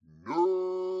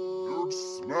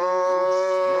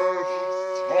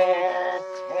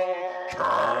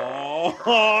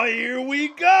Oh, here we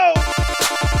go.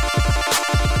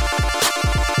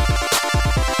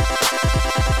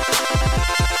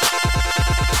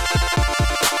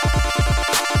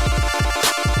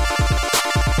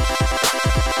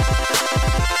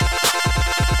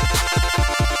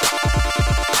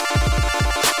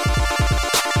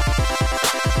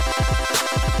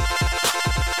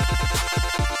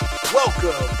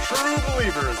 Welcome, true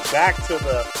believers, back to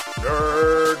the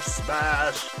Nerd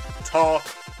Smash Talk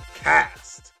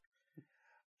Cast.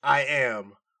 I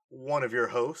am one of your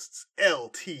hosts,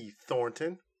 L.T.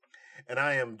 Thornton, and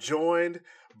I am joined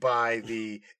by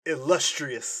the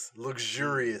illustrious,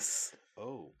 luxurious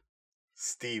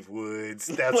Steve Woods.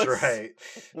 That's right.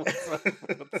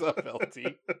 What's up,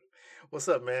 LT? What's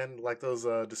up, man? Like those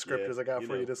descriptors I got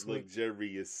for you this week?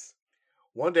 Luxurious.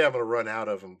 One day I'm going to run out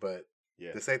of them, but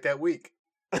this ain't that week.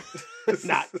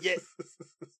 Not yet.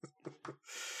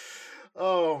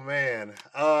 Oh, man.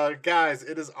 Guys,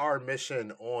 it is our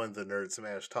mission on the Nerd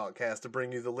Smash Talkcast to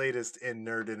bring you the latest in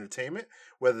nerd entertainment,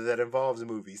 whether that involves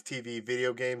movies, TV,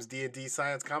 video games, D&D,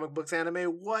 science, comic books,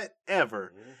 anime,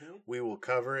 whatever. We will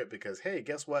cover it because, hey,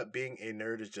 guess what? Being a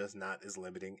nerd is just not as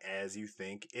limiting as you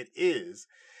think it is.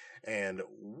 And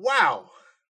wow,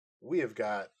 we have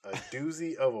got a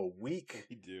doozy of a week.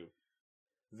 We do.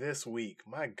 This week.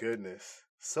 My goodness.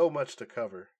 So much to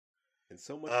cover. And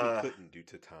so much we couldn't due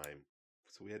to time.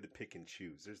 So we had to pick and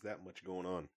choose. There's that much going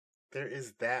on. There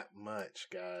is that much,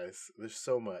 guys. There's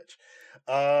so much.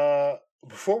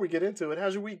 Before we get into it,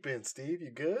 how's your week been, Steve? You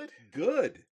good?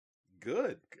 Good.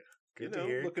 Good to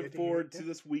hear. Looking forward to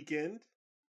this weekend.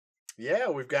 Yeah,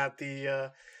 we've got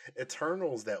the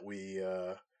Eternals that we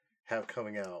have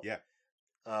coming out. Yeah.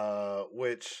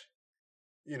 Which,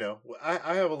 you know,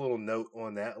 I have a little note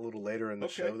on that a little later in the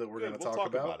show that we're going to talk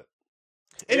about. It.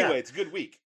 Anyway, It's a good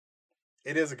week.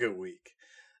 It is a good week.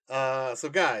 So,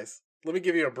 guys, let me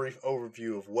give you a brief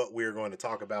overview of what we're going to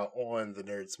talk about on the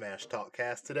Nerd Smash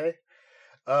Talkcast today.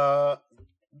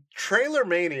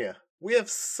 TRAILERMANIA. We have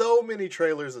so many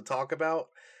trailers to talk about.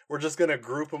 We're just going to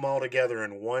group them all together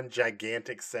in one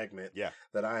gigantic segment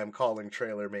that I am calling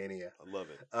TRAILERMANIA. I love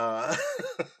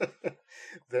it.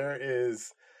 There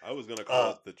is... I was going to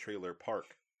call it the Trailer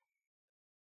Park.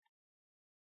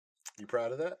 You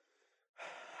proud of that?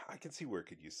 I can see where it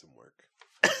could use some work.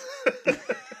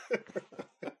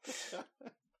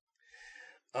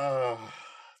 All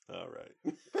right.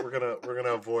 We're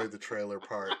gonna avoid the trailer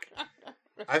park.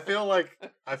 I feel like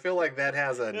that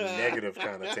has a negative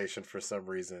connotation for some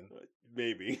reason.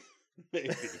 Maybe.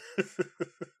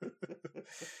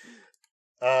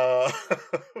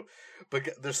 But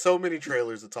there's so many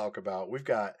trailers to talk about. We've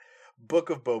got Book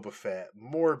of Boba Fett,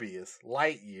 Morbius,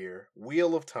 Lightyear,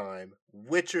 Wheel of Time,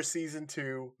 Witcher Season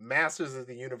 2, Masters of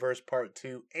the Universe Part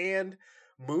 2, and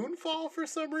Moonfall for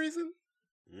some reason.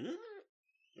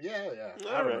 Yeah.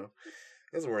 I don't know.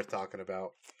 It's worth talking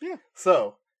about. Yeah.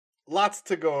 So, lots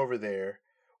to go over there.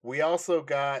 We also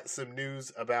got some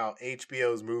news about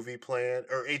HBO's movie plan,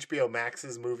 or HBO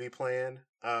Max's movie plan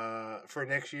for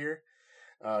next year.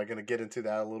 Gonna get into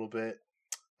that a little bit.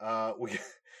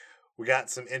 We got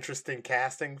some interesting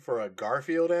casting for a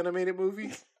Garfield animated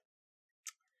movie.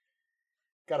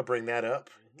 Got to bring that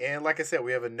up. And like I said,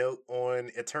 we have a note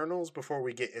on Eternals before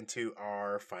we get into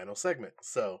our final segment.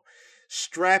 So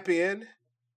strap in,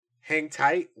 hang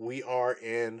tight. We are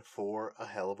in for a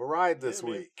hell of a ride this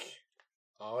week.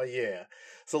 Oh, yeah.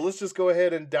 So let's just go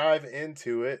ahead and dive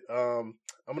into it. I'm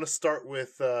going to start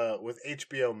with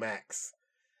HBO Max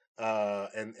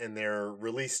and their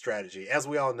release strategy. As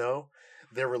we all know,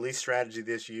 their release strategy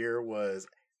this year was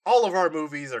all of our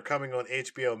movies are coming on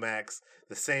HBO Max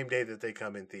the same day that they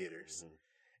come in theaters.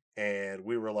 And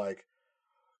we were like,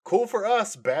 cool for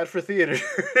us, bad for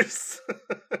theaters.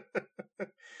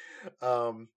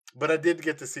 But I did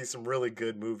get to see some really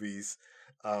good movies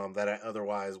that I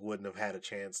otherwise wouldn't have had a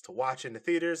chance to watch in the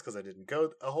theaters because I didn't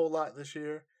go a whole lot this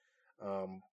year.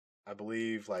 I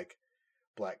believe like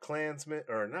Black Klansman,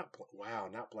 or not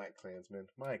Black Klansman.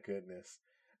 My goodness.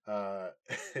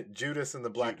 Judas and the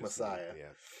Black Messiah.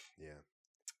 Yeah.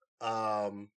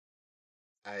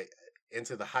 I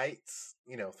Into the Heights,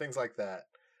 things like that.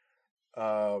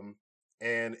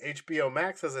 And HBO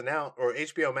Max has announced, or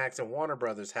HBO Max and Warner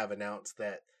Brothers have announced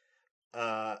that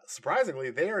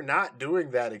surprisingly they are not doing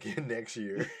that again next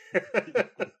year.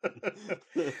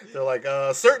 They're like,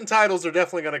 certain titles are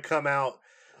definitely going to come out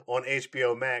on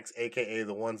HBO Max, aka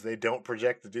the ones they don't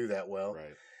project to do that well.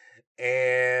 Right.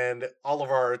 And all of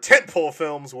our tentpole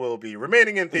films will be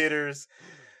remaining in theaters.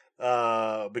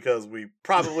 because we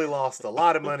probably lost a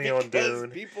lot of money on Because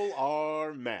Dune. people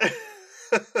are mad.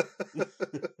 A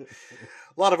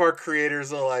lot of our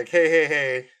creators are like,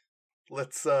 hey,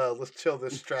 let's chill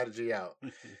this strategy out.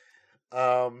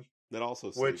 That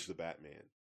also saves the Batman.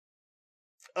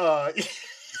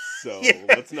 So yeah.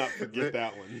 let's not forget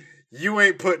that one. You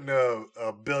ain't putting a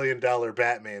 $1 billion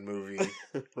Batman movie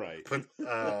right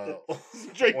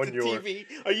straight on to your TV.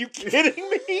 Are you kidding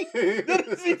me? That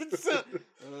doesn't even sound...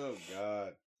 Oh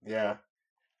God. Yeah.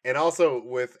 And also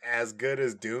with as good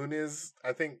as Dune is,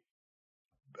 I think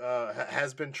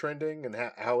has been trending and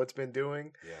how it's been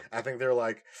doing. Yeah. I think they're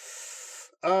like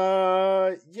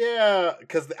yeah,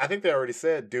 because I think they already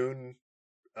said Dune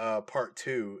Part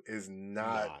 2 is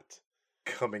not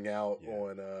coming out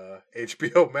on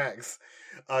HBO Max.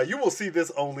 You will see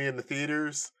this only in the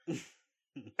theaters.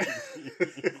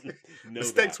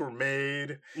 Mistakes were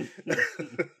made.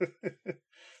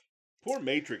 Poor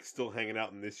Matrix still hanging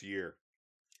out in this year.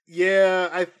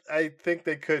 Yeah, I think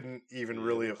they couldn't even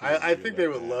really. I think they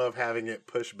would love having it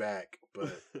pushed back, but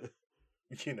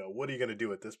what are you going to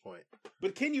do at this point?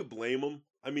 But can you blame them?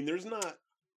 I mean, there's not.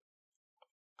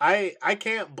 I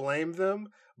can't blame them,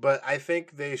 but I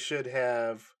think they should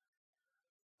have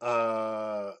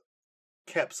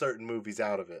kept certain movies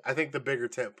out of it. I think the bigger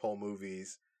tentpole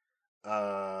movies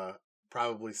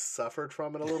probably suffered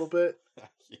from it a little bit.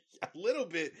 A little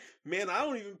bit. Man, I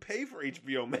don't even pay for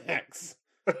HBO Max.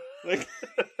 Like,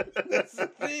 that's the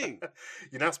thing.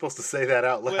 You're not supposed to say that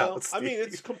out loud. Well, Steve. I mean,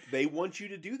 they want you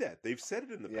to do that. They've said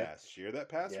it in the past. Share that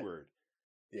password.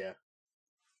 Yeah.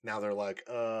 Now they're like,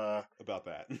 about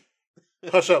that.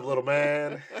 Hush up, little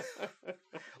man.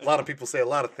 A lot of people say a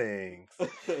lot of things.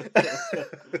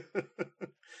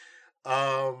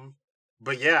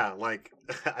 But yeah, like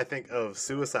I think of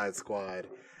Suicide Squad.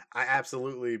 I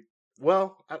absolutely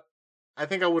I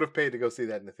think I would have paid to go see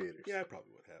that in the theaters. Yeah, I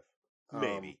probably would have.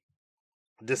 Maybe.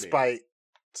 Despite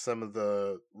some of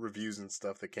the reviews and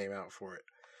stuff that came out for it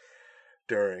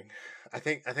during. I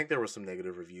think there were some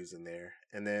negative reviews in there.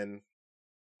 And then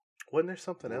wasn't there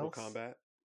something else? Mortal Kombat?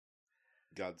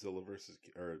 Godzilla versus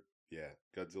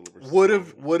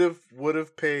would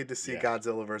have paid to see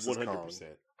Godzilla versus 100%, Kong.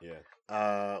 100%. Yeah.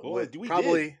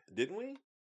 Didn't we?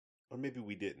 Or maybe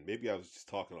we didn't. Maybe I was just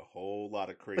talking a whole lot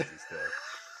of crazy stuff.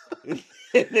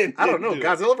 I don't know.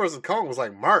 Godzilla versus Kong was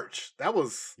like March. That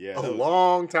was a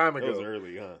long time ago. That was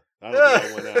early, huh? I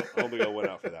don't think I went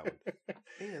out for that one.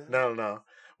 No.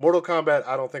 Mortal Kombat,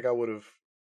 I don't think I would have.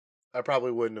 I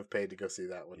probably wouldn't have paid to go see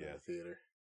that one in the theater.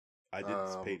 I did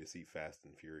pay to see Fast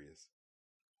and Furious.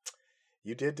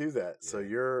 You did do that, so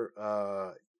your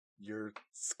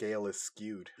scale is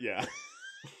skewed. Yeah.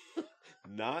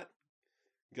 Not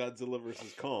Godzilla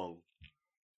versus Kong.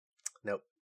 Nope.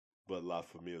 But La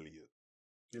Familia.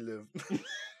 You live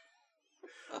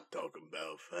talking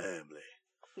about family.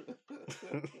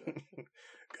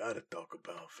 Gotta talk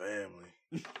about family.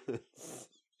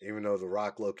 Even though The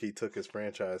Rock low-key took his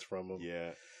franchise from him.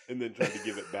 Yeah. And then tried to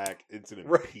give it back into the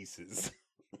pieces.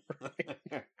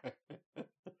 Right.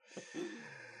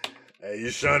 Hey, you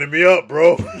shining me up,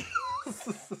 bro.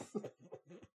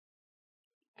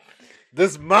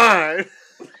 This mine.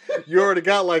 You already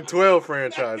got like 12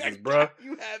 franchises, bro.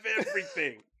 You have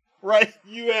everything. Right?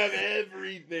 You have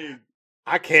everything.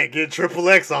 I can't get Triple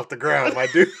X off the ground, my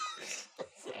dude.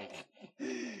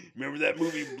 Remember that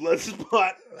movie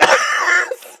Bloodspot?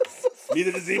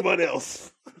 Neither does anyone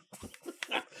else.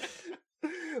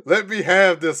 Let me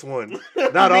have this one.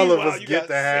 Not all of us get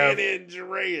to have. San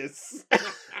Andreas.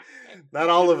 Not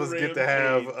all of us get to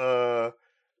have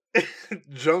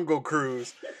Jungle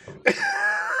Cruise.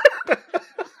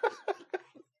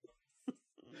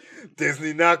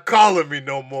 Disney not calling me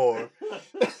no more.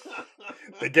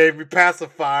 They gave me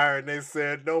pacifier and they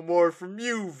said no more from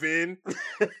you, Vin.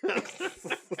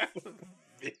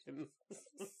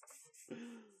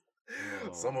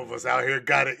 Some of us out here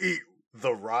gotta eat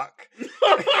The Rock.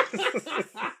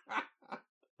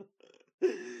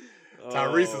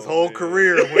 Tyrese's whole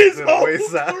career went to the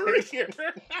wayside.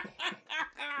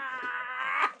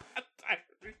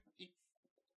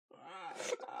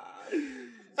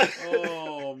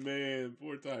 Oh man,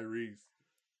 poor Tyrese.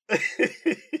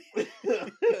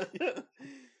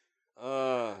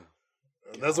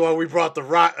 That's why we brought The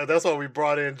Rock. That's why we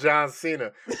brought in John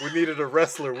Cena. We needed a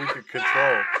wrestler we could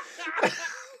control.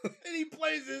 And he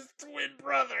plays his twin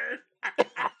brother.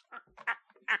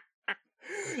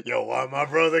 Yo, why my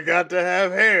brother got to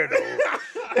have hair though?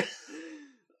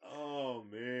 Oh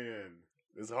man,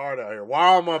 it's hard out here.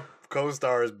 Why are my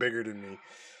co-stars bigger than me?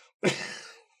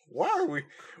 Why are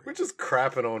we're just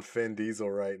crapping on Finn Diesel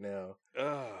right now?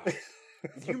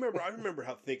 Do you remember? I remember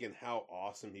thinking how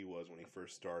awesome he was when he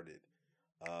first started.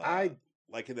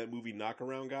 Like in that movie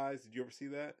Knockaround Guys. Did you ever see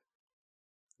that?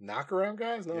 Knockaround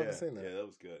Guys? No, I haven't seen that. Yeah, that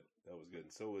was good. That was good.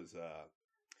 And so was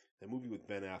that movie with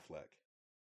Ben Affleck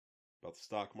about the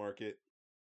stock market.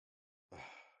 Oh,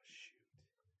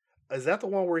 shoot. Is that the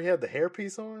one where he had the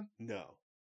hairpiece on? No.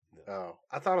 Oh,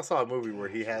 I thought I saw a movie where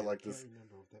he had like this. I can't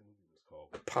remember what that movie was called.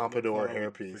 Pompadour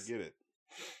hairpiece. Forget it.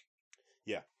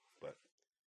 Yeah, but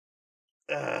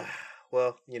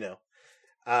well,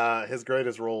 his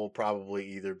greatest role will probably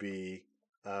either be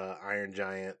Iron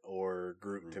Giant or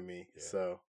Groot to me. Yeah.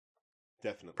 So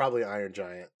definitely, probably Iron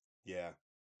Giant. Yeah,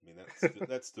 I mean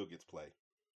that still gets play.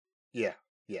 Yeah.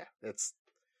 It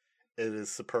is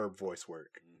superb voice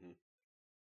work. Mm-hmm.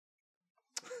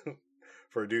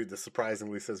 For a dude that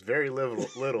surprisingly says very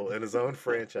little in his own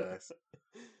franchise.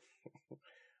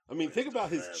 I mean, think about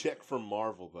his check from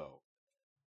Marvel, though.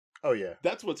 Oh, yeah.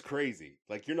 That's what's crazy.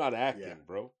 Like, you're not acting,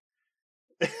 bro.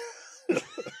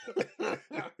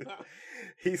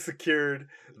 He secured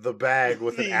the bag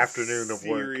with an afternoon of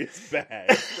work. Serious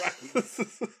bag,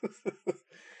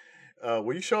 right?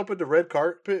 Will you show up at the red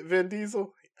carpet, Vin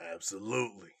Diesel?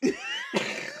 Absolutely.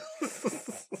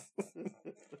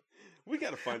 We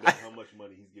got to find out how much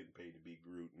money he's getting paid to be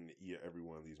Groot in every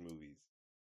one of these movies.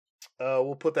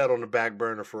 We'll put that on the back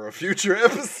burner for a future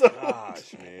episode.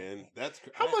 Gosh, man,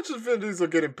 how much is Vin Diesel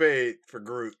getting paid for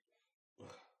Groot?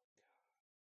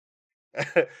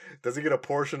 Does he get a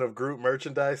portion of Groot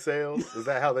merchandise sales? Is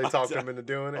that how they talked him into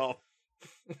doing it? Oh.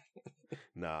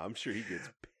 Nah, I'm sure he gets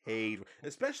paid,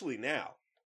 especially now.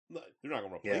 They're not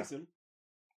going to replace him.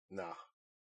 Nah.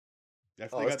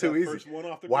 After they got too easy. First one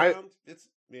off the ground,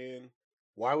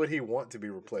 why would he want to be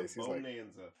replaced? He's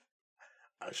bonanza. Like,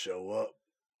 I show up,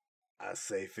 I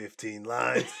say 15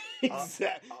 lines,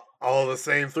 exactly, all the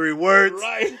same 3 words,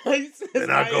 right?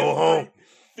 Then I go home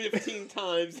 15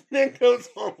 times, and then goes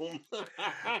home.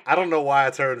 I don't know why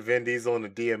I turned Vin Diesel into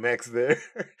DMX there.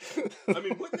 I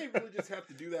mean, wouldn't they really just have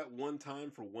to do that one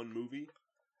time for one movie?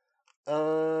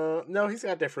 No, he's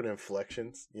got different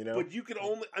inflections, But you can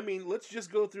only, let's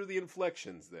just go through the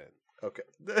inflections then. Okay.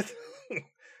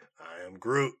 I am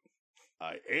Groot.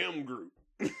 I am Groot.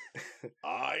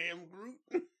 I am Groot.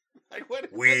 Like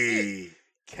what? We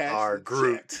are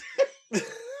Groot.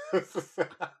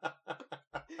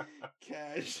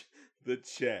 Cash the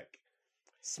check.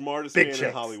 Smartest Big man checks.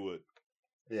 in Hollywood.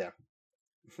 Yeah.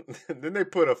 Then they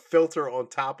put a filter on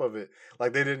top of it,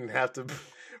 like they didn't have to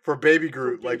for Baby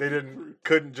Groot. Like they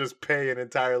couldn't just pay an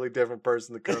entirely different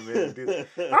person to come in and do that.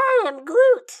 I am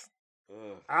Groot.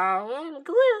 I am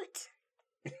Groot.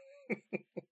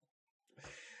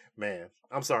 Man,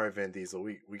 I'm sorry, Vin Diesel.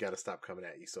 We got to stop coming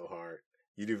at you so hard.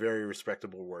 You do very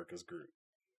respectable work as Groot.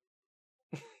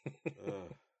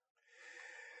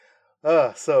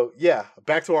 So yeah,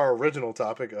 back to our original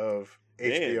topic of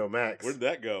HBO Max. Where'd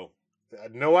that go?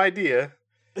 No idea.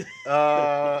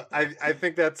 I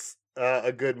think that's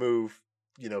a good move.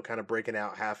 Kind of breaking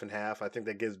out half and half. I think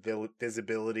that gives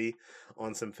visibility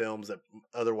on some films that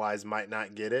otherwise might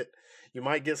not get it. You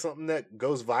might get something that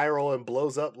goes viral and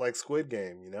blows up like Squid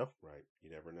Game. Right. You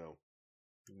never know.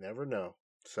 You never know.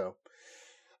 So,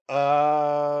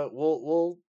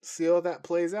 we'll see how that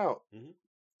plays out. Mm-hmm.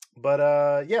 But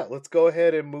yeah, let's go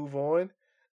ahead and move on.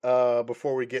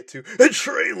 Before we get to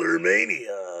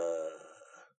TRAILERMANIA,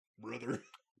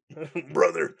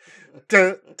 brother.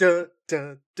 Dun, dun,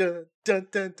 dun, dun, dun,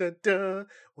 dun, dun, dun.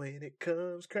 When it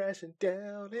comes crashing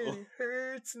down and it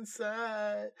hurts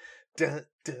inside. Dun,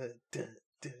 dun, dun,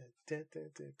 dun, dun, dun,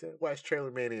 dun, dun. Why is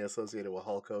TRAILERMANIA associated with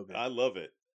Hulk Hogan? I love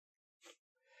it.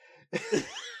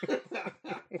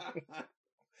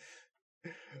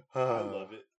 I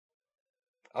love it.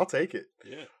 I'll take it.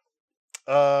 Yeah.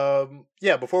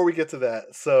 Yeah, before we get to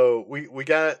that, so we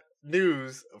got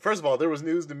news. First of all, there was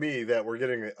news to me that we're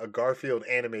getting a Garfield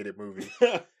animated movie.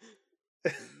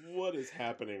 What is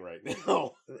happening right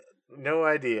now? No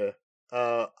idea.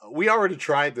 We already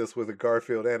tried this with a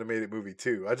Garfield animated movie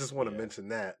too. I just want to mention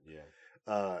that.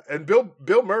 Yeah. And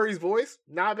Bill Murray's voice,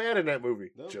 not bad in that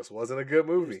movie. No. Just wasn't a good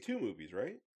movie. There's 2 movies,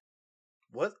 right?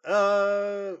 What?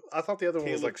 I thought the other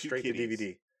one was like straight to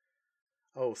DVD.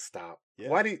 Oh, stop. Yeah.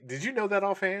 Why did you know that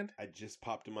offhand? I just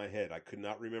popped in my head. I could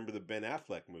not remember the Ben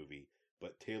Affleck movie,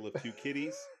 but Tale of Two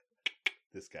Kitties,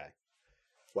 this guy.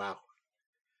 Wow.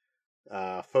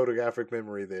 Photographic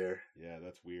memory there. Yeah,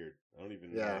 that's weird. I don't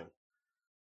even know.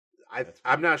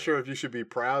 I'm not sure if you should be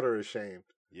proud or ashamed.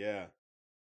 Yeah.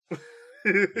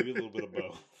 Maybe a little bit of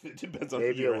both. It depends on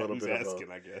who's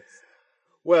asking, I guess.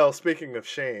 Well, speaking of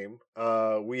shame,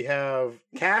 we have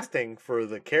casting for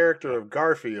the character of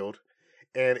Garfield,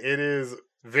 and it is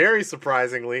very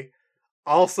surprisingly,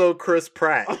 also Chris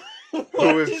Pratt,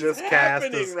 What was is just cast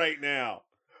happening as right now?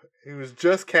 he was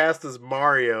just cast as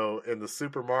Mario in the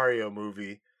Super Mario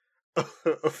movie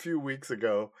a few weeks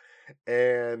ago,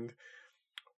 and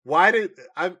why did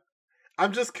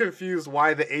I'm just confused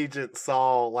why the agent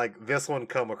saw like this one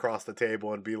come across the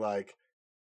table and be like,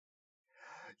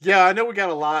 yeah, I know we got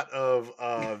a lot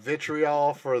of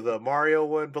vitriol for the Mario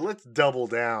one, but let's double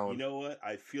down You know what?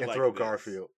 I feel and like throw this.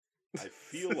 Garfield. I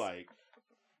feel like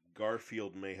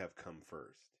Garfield may have come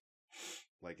first.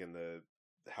 Like in the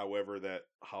however that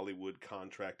Hollywood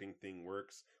contracting thing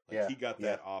works. Like Yeah, he got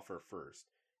yeah. that offer first.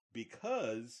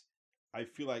 Because I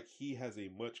feel like he has a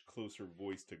much closer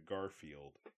voice to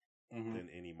Garfield than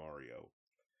any Mario.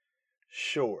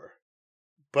 Sure,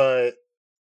 but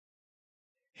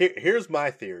here's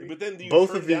my theory. But then do you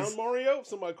Both turn of these, down Mario?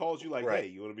 Somebody calls you like, right, hey,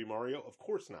 you want to be Mario? Of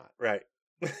course not. right.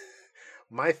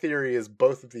 My theory is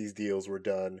both of these deals were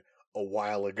done a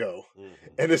while ago.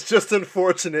 And it's just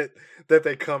unfortunate that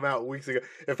they come out weeks ago.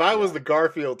 If I was the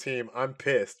Garfield team, I'm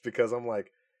pissed because I'm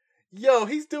like, yo,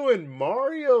 he's doing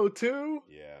Mario too?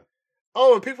 Yeah.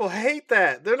 Oh, and people hate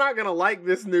that. They're not going to like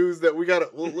this news that we got to,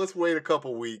 well, let's wait a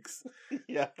couple weeks.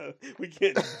 Yeah, we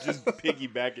can't just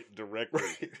piggyback it directly.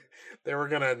 Right. They were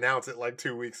going to announce it like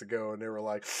 2 weeks ago and they were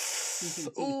like,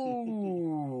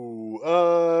 ooh,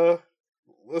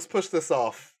 let's push this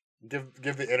off. Give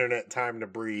the internet time to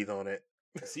breathe on it.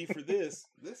 See, for this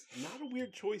not a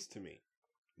weird choice to me.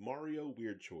 Mario,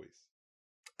 weird choice.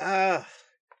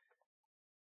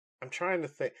 I'm trying to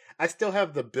think. I still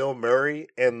have the Bill Murray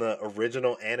and the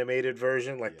original animated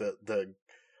version, like the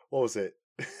what was it?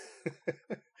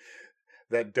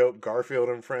 That dope Garfield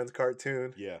and Friends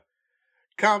cartoon. Yeah.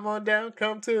 Come on down,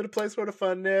 come to the place where the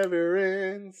fun never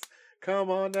ends.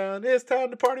 Come on down, it's time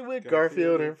to party with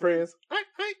Garfield and Friends.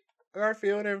 Hi,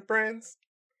 Garfield and Friends.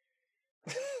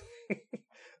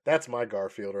 That's my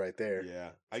Garfield right there. Yeah,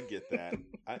 I get that.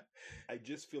 I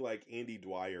just feel like Andy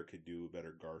Dwyer could do a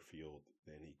better Garfield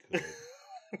than he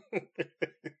could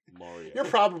Mario. You're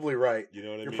probably right. You know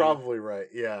what I mean? You're probably right.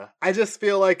 Yeah. I just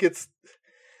feel like it's,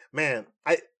 man,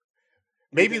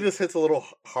 maybe this hits a little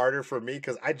harder for me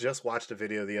because I just watched a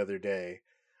video the other day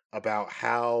about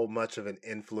how much of an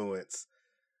influence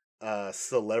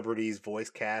celebrities voice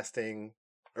casting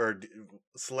or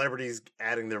celebrities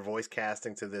adding their voice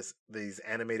casting to these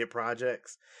animated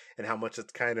projects and how much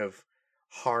it's kind of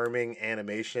harming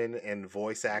animation and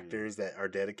voice actors that are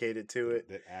dedicated to it,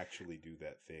 that actually do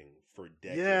that thing for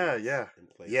decades. Yeah. And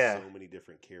play so many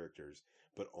different characters,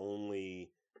 but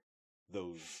only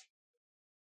those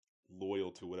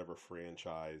loyal to whatever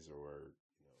franchise or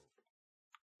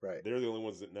right. They're the only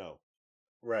ones that know.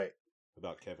 Right.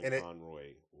 About Kevin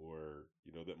Conroy, or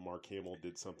that Mark Hamill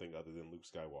did something other than Luke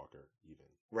Skywalker, even.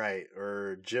 Right,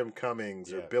 or Jim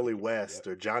Cummings, or Billy West,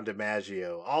 or John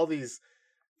DiMaggio. All these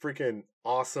freaking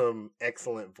awesome,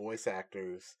 excellent voice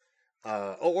actors,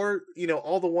 or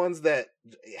all the ones that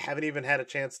haven't even had a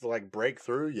chance to like break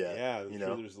through yet. Yeah, I'm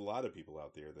sure there's a lot of people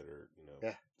out there that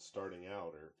are starting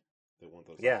out or that want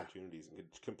those opportunities and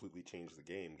could completely change the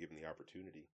game given the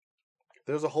opportunity.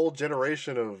 There's a whole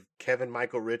generation of Kevin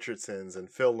Michael Richardsons and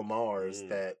Phil Lamars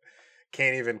that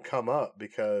can't even come up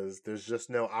because there's just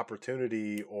no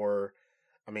opportunity or,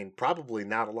 I mean, probably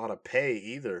not a lot of pay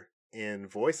either in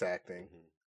voice acting.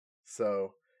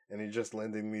 So, and you're just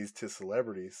lending these to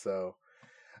celebrities. So,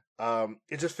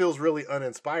 it just feels really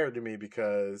uninspired to me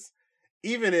because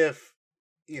even if,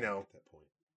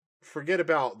 forget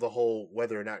about the whole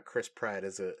whether or not Chris Pratt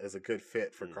is a good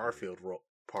fit for Garfield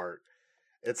part.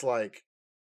 It's like,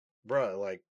 bruh,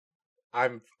 like,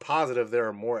 I'm positive there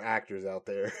are more actors out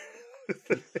there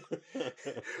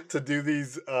to do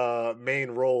these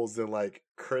main roles than like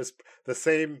the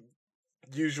same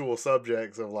usual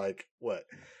subjects of like what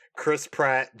Chris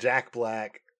Pratt, Jack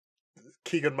Black,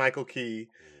 Keegan-Michael Key.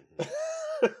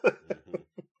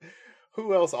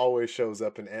 Who else always shows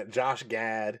up in Josh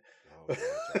Gad? Oh, Josh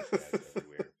Gad's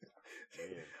everywhere.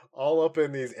 All up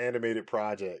in these animated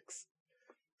projects.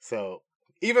 So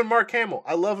even Mark Hamill,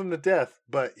 I love him to death,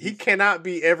 but he cannot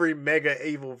be every mega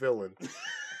evil villain.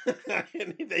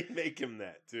 And they make him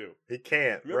that too. He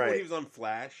can't. Remember when he was on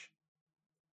Flash?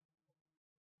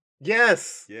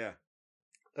 Yes. Yeah.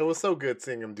 It was so good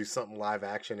seeing him do something live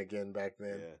action again back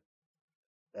then.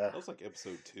 Yeah. That was like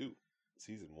episode 2,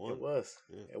 season 1. It was.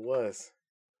 Yeah. It was.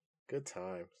 Good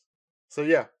times. So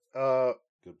yeah.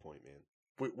 Good point,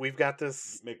 man. We've got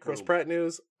this Chris Pratt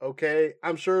news. Okay,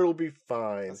 I'm sure it'll be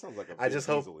fine. That sounds like a Vin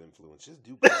Diesel influence. Just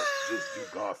do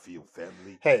Garfield,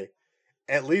 family. Hey,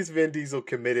 at least Vin Diesel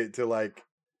committed to like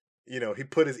he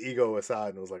put his ego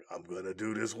aside and was like, I'm going to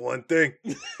do this one thing.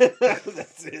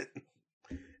 That's it.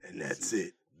 And that's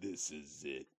it. This is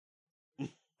it.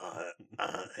 I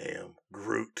am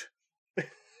Groot.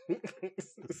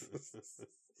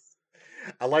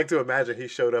 I like to imagine he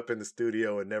showed up in the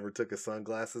studio and never took his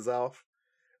sunglasses off.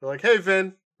 They're like, hey,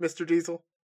 Vin, Mr. Diesel,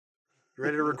 you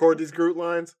ready to record these Groot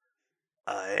lines?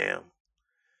 I am.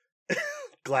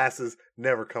 Glasses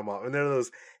never come off. And they're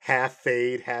those half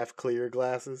fade, half clear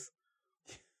glasses.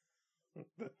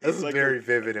 This is like very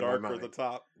vivid in my mind. Darker the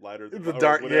top, lighter the bottom.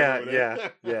 Dark, whatever.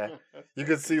 Yeah. You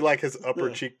could see like his upper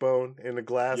cheekbone in the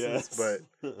glasses, but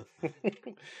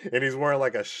and he's wearing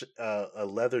like a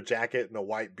leather jacket and a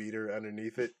white beater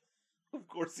underneath it. Of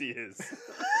course he is.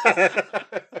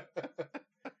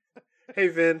 Hey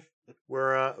Vin,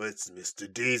 it's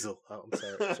Mr. Diesel. Oh, I'm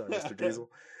sorry, Mr. Diesel.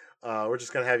 We're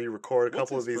just gonna have you record a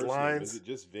couple of these lines. Name? Is it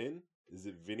just Vin? Is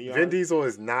it Vinny? Vin Diesel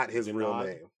is not his real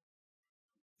name.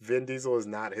 Vin Diesel is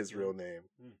not his real name.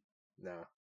 No.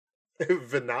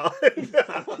 Vinod?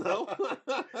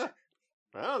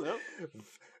 I don't know.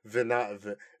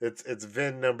 Vinod. It's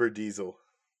Vin number Diesel.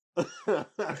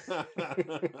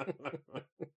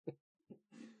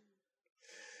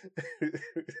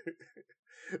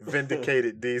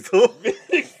 Vindicated Diesel.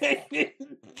 Vindicated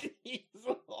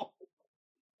Diesel.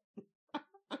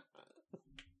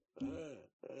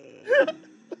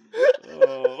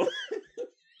 Oh.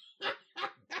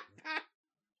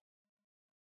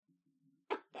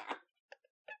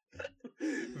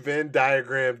 Venn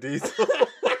diagram Diesel.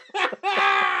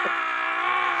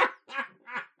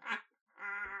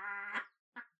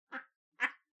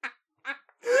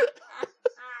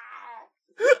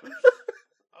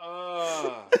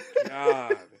 Oh,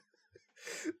 God.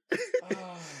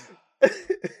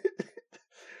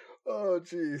 Oh,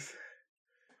 jeez.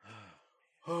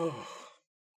 Oh.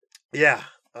 Yeah.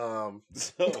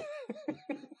 So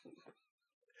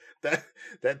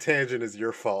that tangent is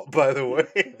your fault, by the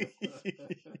way.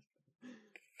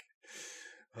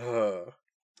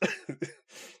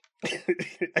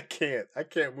 I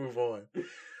can't move on.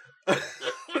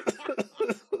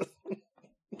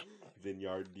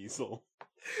 Vineyard Diesel.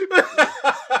 Did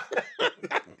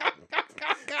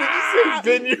you say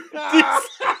Vineyard Diesel?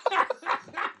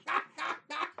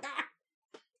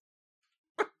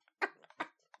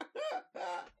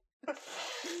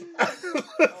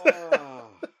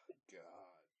 Oh,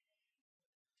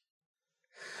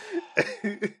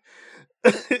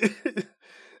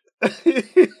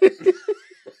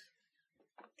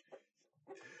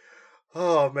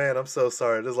 Oh man, I'm so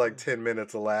sorry. There's like 10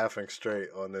 minutes of laughing straight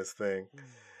on this thing.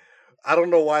 I don't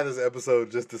know why this episode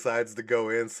just decides to go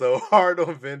in so hard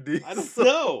on Vin Diesel. I don't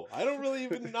know. I don't really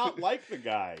even not like the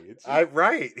guy. It's just,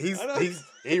 right.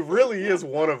 He really is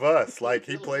one of us. Like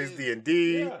he plays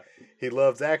D&D. Yeah. He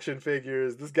loves action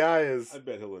figures. This guy is. I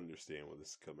bet he'll understand where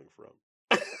this is coming from.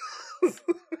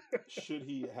 Should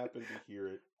he happen to hear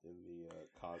it in the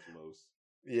cosmos?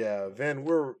 Yeah, Vin,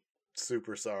 we're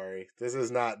super sorry. This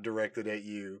is not directed at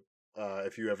you.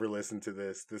 If you ever listen to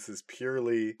this is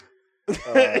purely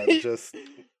just.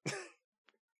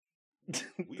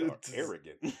 We are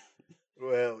arrogant.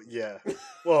 Well, yeah.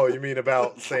 Well, you mean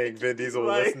about saying Vin Diesel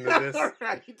will listen to this?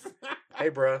 Right. Hey,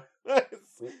 bro.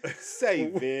 Say,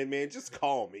 Vin, man, just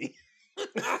call me.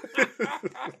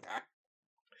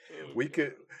 We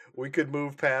could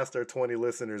move past our 20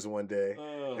 listeners one day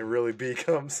and really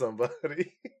become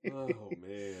somebody. Oh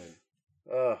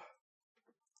man.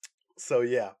 So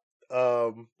yeah.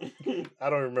 I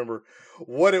don't remember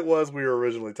what it was we were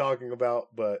originally talking about,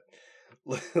 but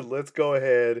let's go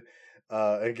ahead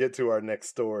and get to our next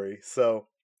story. So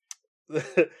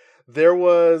there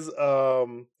was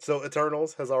so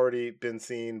Eternals has already been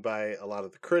seen by a lot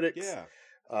of the critics.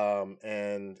 Yeah.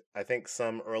 And I think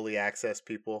some early access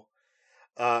people.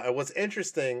 And what's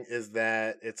interesting is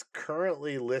that it's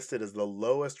currently listed as the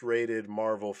lowest rated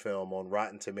Marvel film on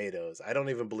Rotten Tomatoes. I don't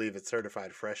even believe it's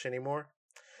certified fresh anymore.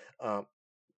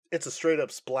 It's a straight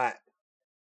up splat.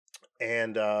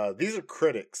 And these are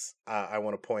critics, I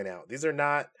want to point out. These are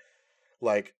not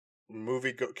like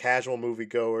casual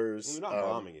moviegoers. Well, they're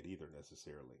not bombing it either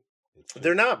necessarily.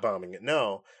 They're not bombing it,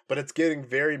 no. But it's getting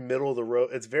very middle of the road.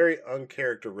 It's very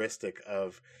uncharacteristic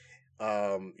of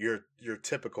your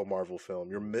typical Marvel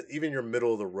film. Even your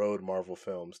middle of the road Marvel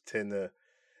films tend to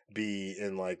be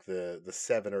in like the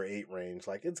 7 or 8 range.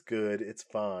 Like it's good, it's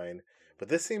fine. But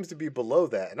this seems to be below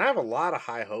that. And I have a lot of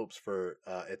high hopes for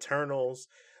Eternals,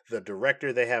 the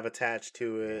director they have attached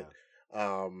to it.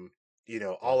 Yeah.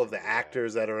 All of the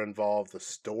actors that are involved, the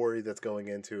story that's going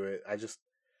into it. I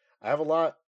have a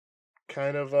lot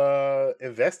kind of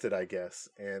invested, I guess,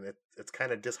 and it's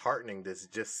kind of disheartening to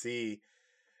just see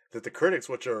that the critics,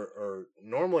 which are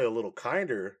normally a little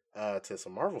kinder to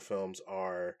some Marvel films,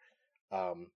 are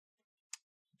um,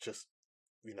 just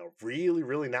really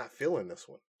really not feeling this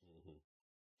one. Mm-hmm.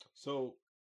 So,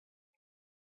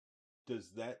 does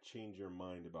that change your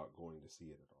mind about going to see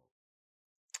it at all?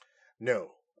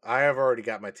 No, I have already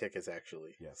got my tickets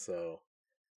actually, Yeah. so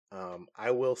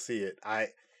I will see it. I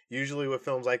usually with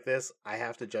films like this, I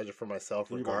have to judge it for myself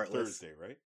You're going regardless. Thursday,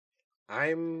 right?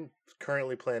 I'm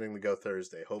currently planning to go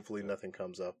Thursday. Hopefully nothing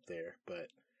comes up there, but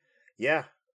yeah.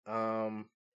 Um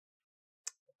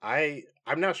I'm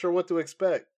not sure what to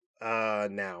expect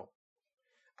now.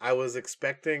 I was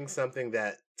expecting something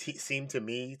that seemed to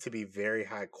me to be very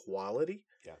high quality.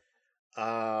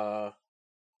 Yeah.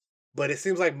 But it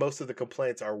seems like most of the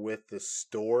complaints are with the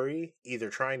story, either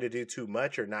trying to do too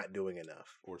much or not doing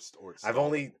enough. Or I've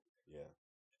only yeah.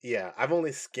 Yeah, I've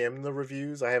only skimmed the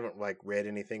reviews. I haven't like read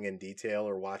anything in detail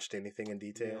or watched anything in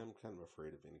detail. Yeah, I'm kind of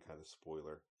afraid of any kind of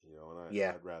spoiler, and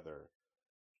Yeah. I'd rather,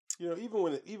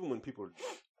 even when people are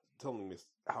telling me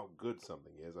how good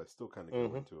something is, I still kind of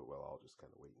go into it. Well, I'll just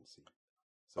kind of wait and see.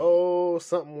 So,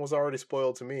 something was already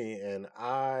spoiled to me, and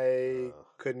I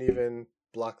couldn't even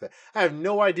block that. I have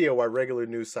no idea why regular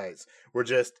news sites were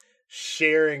just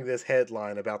sharing this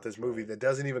headline about this movie that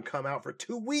doesn't even come out for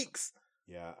 2 weeks.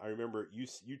 Yeah, I remember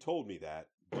you told me that,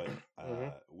 but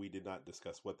we did not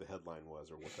discuss what the headline was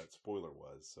or what that spoiler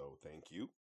was. So thank you.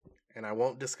 And I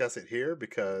won't discuss it here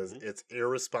because it's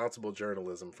irresponsible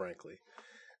journalism, frankly.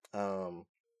 Yeah,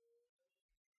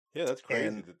 that's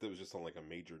crazy that was just on like a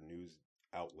major news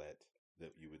outlet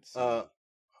that you would see.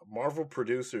 Marvel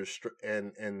producers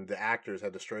and the actors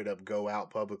had to straight up go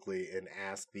out publicly and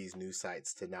ask these news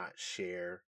sites to not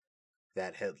share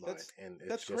that headline, and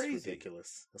it's just crazy.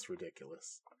 Ridiculous. That's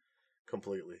ridiculous,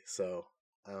 completely. So,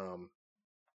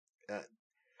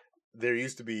 there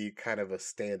used to be kind of a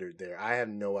standard there. I have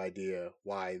no idea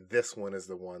why this one is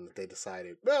the one that they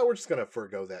decided. Well, we're just gonna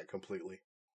forgo that completely.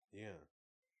 Yeah.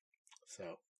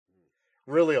 So,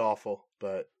 really awful,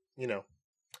 but it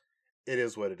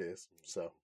is what it is.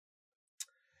 So,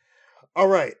 all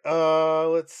right.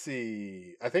 Let's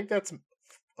see. I think that's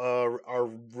our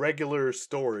regular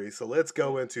story. So let's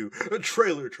go into a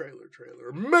trailer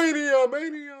mania.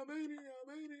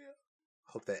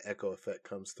 Hope that echo effect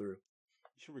comes through.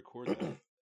 You should record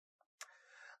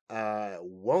that.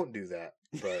 Won't do that,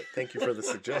 but thank you for the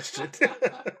suggestion.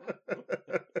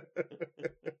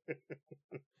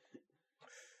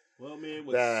 Well, man,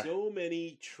 with so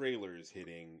many trailers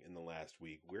hitting in the last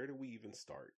week, where do we even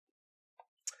start?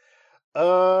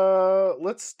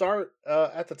 Let's start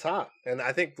at the top, and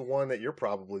I think the one that you're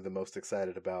probably the most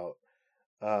excited about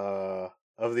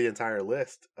of the entire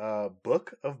list,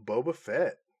 Book of Boba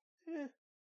Fett.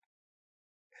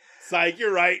 Psych,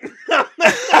 you're right.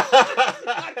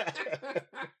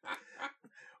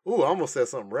 Ooh, I almost said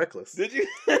something reckless. Did you?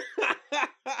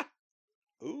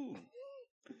 Ooh.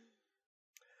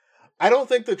 I don't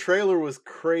think the trailer was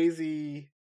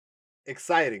crazy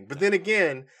exciting, but then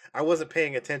again, I wasn't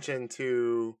paying attention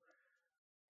to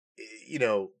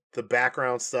the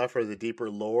background stuff or the deeper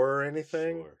lore or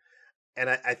anything. Sure. And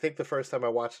I think the first time I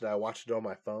watched it on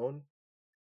my phone,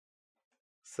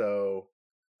 so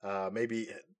maybe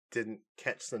it didn't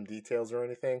catch some details or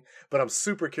anything. But I'm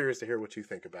super curious to hear what you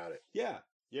think about it. Yeah.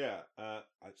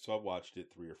 So I've watched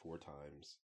it 3 or 4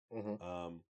 times.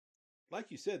 Mm-hmm. Like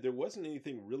you said, there wasn't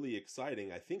anything really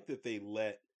exciting. I think that they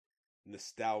let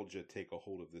nostalgia take a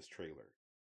hold of this trailer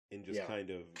and just kind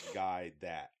of guide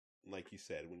that. Like you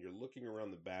said, when you're looking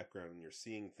around the background and you're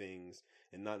seeing things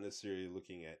and not necessarily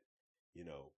looking at,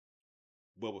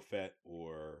 Boba Fett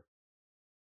or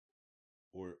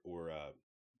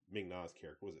Ming-Na's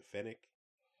character. Was it Fennec?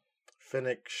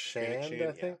 Fennec Shand,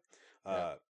 I think.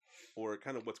 Or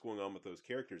kind of what's going on with those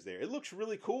characters there. It looks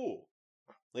really cool.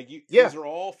 Like these are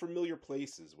all familiar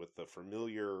places with the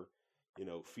familiar,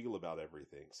 feel about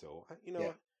everything. So,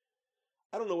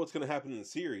 I don't know what's going to happen in the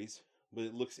series, but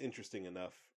it looks interesting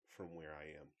enough from where I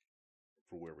am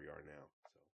for where we are now.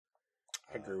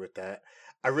 So, I agree with that.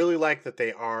 I really like that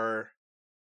they are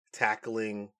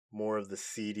tackling more of the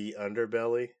seedy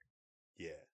underbelly.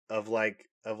 Yeah. Of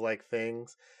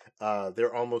things.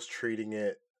 They're almost treating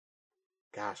it.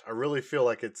 Gosh, I really feel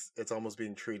like it's almost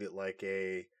being treated like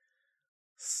a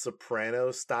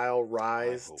Soprano style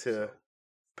rise to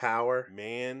power,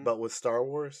 man. But with Star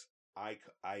Wars, I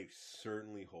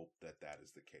certainly hope that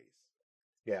is the case.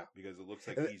 Yeah, because it looks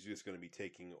like he's just going to be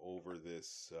taking over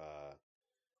this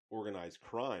organized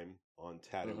crime on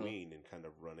Tatooine and kind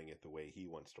of running it the way he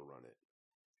wants to run it.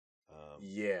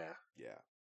 Yeah.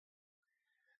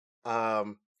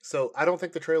 So I don't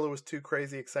think the trailer was too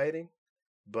crazy exciting,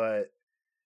 but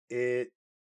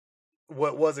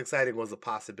what was exciting was the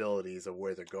possibilities of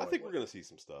where they're going. I think we're with going it. to see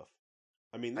some stuff.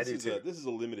 I mean, I do too. This is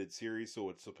a limited series, so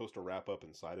it's supposed to wrap up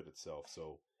inside of itself.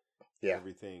 So Yeah,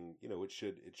 everything, it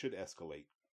should escalate.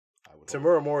 I would hope.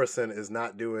 Tamura Morrison is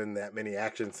not doing that many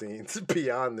action scenes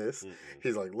beyond this. Mm-mm.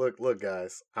 He's like, look,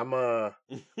 guys, I'm a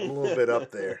little bit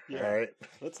up there. Yeah. All right,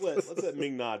 let's let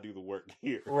Ming Na do the work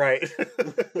here. right.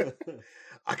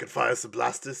 I can fire some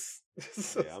blasters.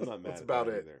 Yeah, I'm not mad. That's at about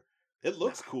that it. either. It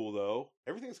looks cool though.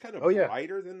 Everything's kind of Yeah.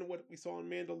 brighter than what we saw in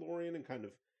Mandalorian and kind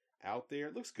of out there.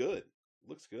 It looks good.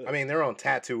 Looks good. I mean, they're on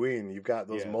Tatooine. You've got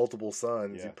those Yeah. multiple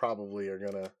suns. Yeah. You probably are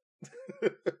gonna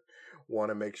want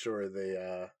to make sure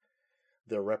they're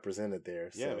represented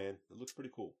there. So. Yeah, man, it looks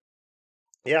pretty cool.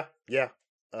 Yeah.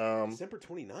 December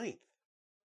 29th.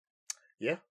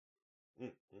 Yeah.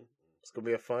 It's gonna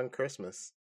be a fun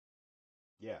Christmas.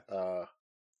 Yeah.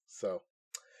 So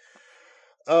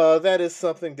that is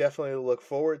something definitely to look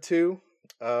forward to.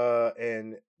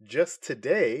 And just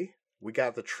today we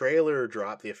got the trailer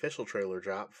drop, the official trailer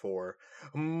drop for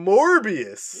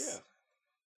Morbius.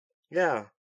 Yeah.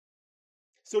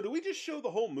 So do we just show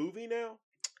the whole movie now?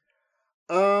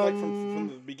 Like from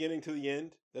the beginning to the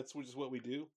end? That's just what we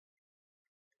do?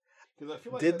 Because I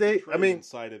feel like did they? I mean,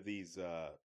 inside of these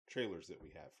trailers that we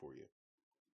have for you.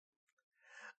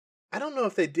 I don't know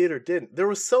if they did or didn't. There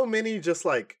was so many just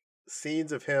like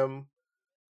scenes of him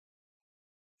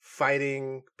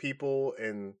fighting people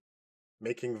and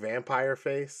making vampire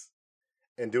face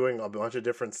and doing a bunch of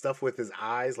different stuff with his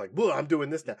eyes. Like, I'm doing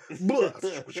this now. Well,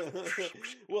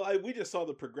 we just saw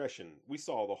the progression. We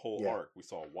saw the whole arc. We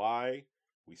saw why.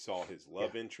 We saw his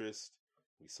love interest.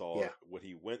 We saw what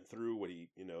he went through, what he,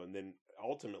 and then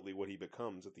ultimately what he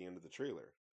becomes at the end of the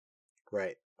trailer.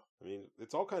 Right. I mean,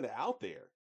 it's all kind of out there.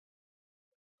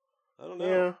 I don't know.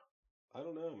 Yeah. I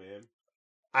don't know, man.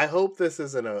 I hope this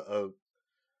isn't the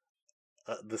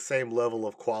same level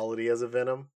of quality as a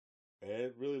Venom.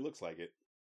 It really looks like it.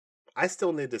 I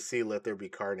still need to see Let There Be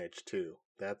Carnage too.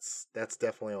 That's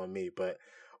definitely on me. But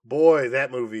boy,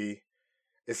 that movie,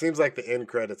 it seems like the end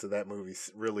credits of that movie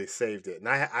really saved it. And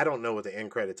I don't know what the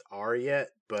end credits are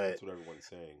yet, but that's what everyone's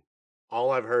saying. All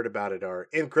I've heard about it are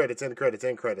end credits, and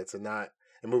not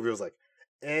the movie was like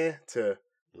to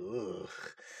ugh.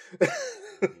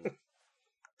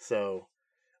 So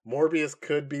Morbius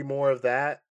could be more of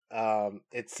that.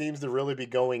 It seems to really be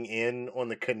going in on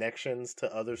the connections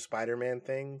to other Spider-Man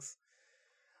things.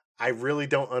 I really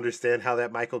don't understand how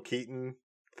that Michael Keaton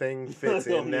thing fits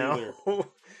in now.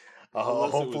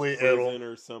 Hopefully it'll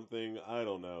or something. I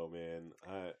don't know, man.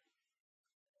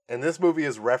 And this movie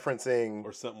is referencing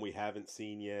or something we haven't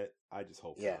seen yet. I just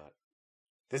hope not.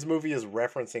 This movie is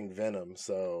referencing Venom,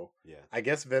 so I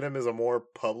guess Venom is a more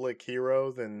public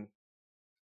hero than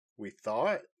we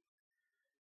thought.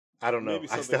 I don't know. Maybe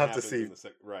I still have to see.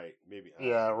 Right? Maybe.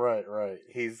 Yeah. Right.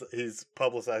 He's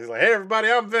publicized. He's like, "Hey, everybody,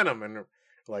 I'm Venom," and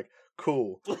like,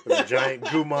 cool. There's a giant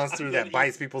goo monster that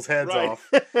bites people's heads off.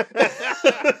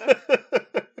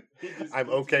 I'm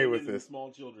okay with this.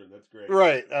 Small children, that's great.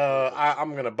 Right.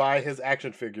 I'm gonna buy his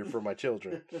action figure for my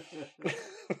children.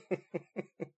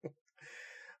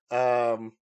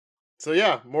 So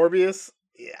yeah, Morbius.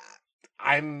 Yeah,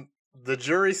 the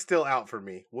jury's still out for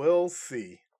me. We'll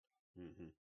see. Mm-hmm.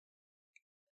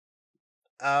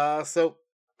 So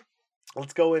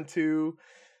let's go into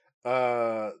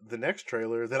the next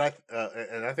trailer that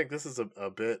I think this is a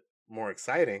bit more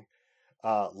exciting.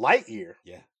 Lightyear.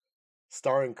 Yeah.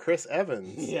 Starring Chris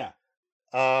Evans. Yeah.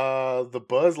 The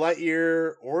Buzz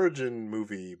Lightyear origin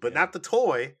movie, but not the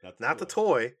toy. Not the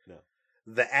toy. No.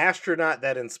 The astronaut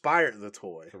that inspired the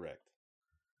toy. Correct.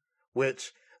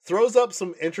 Which throws up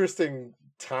some interesting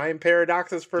time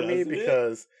paradoxes for me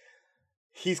because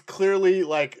he's clearly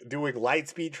like doing light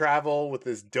speed travel with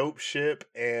this dope ship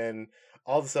and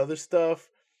all this other stuff.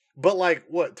 But like,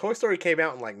 what? Toy Story came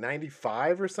out in like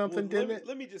 95 or something, didn't it?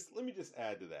 Let me just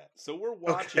add to that. So we're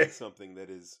watching something that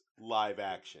is live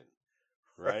action,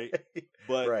 right?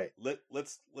 But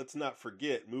let's not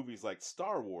forget movies like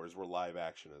Star Wars were live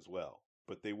action as well,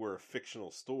 but they were a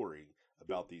fictional story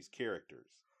about these characters.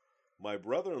 My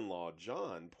brother-in-law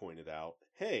John pointed out,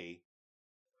 "Hey,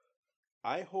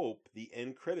 I hope the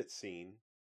end credit scene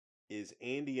is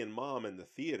Andy and Mom in the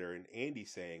theater and Andy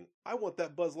saying, 'I want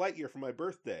that Buzz Lightyear for my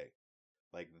birthday.'"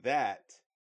 Like, that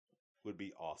would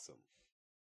be awesome.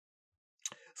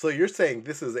 So you're saying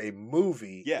this is a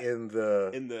movie in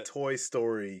the Toy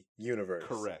Story universe?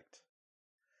 Correct.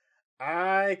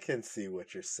 I can see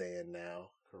what you're saying now.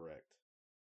 Correct.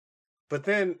 But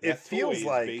then it feels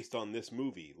like based on this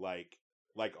movie, like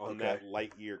like on that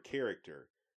Lightyear character.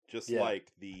 Just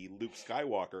like the Luke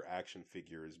Skywalker action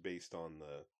figure is based on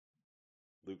the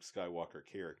Luke Skywalker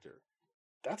character.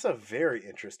 That's a very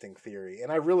interesting theory,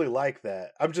 and I really like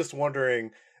that. I'm just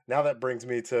wondering, now that brings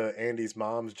me to Andy's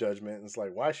mom's judgment. It's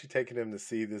like, why is she taking him to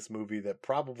see this movie that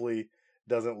probably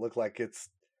doesn't look like it's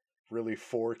really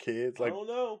for kids? Like, I don't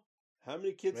know. How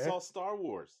many kids saw Star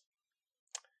Wars?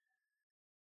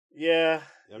 Yeah.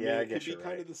 I mean, it could be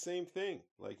kind of the same thing.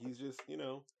 Like, he's just,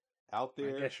 out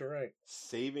there I guess you're right.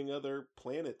 saving other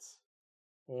planets.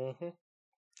 Mm-hmm.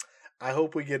 I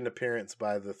hope we get an appearance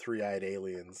by the three-eyed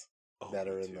aliens that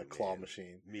are in the claw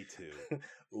machine. Me too.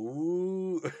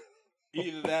 Ooh.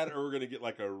 Either that or we're going to get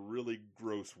like a really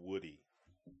gross Woody.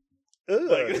 Ugh,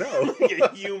 no. Like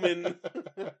a human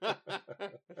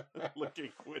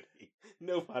looking Woody.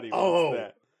 Nobody wants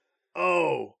that.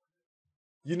 Oh.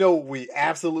 You know what we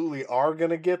absolutely are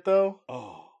going to get, though?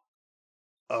 Oh.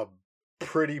 A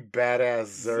pretty badass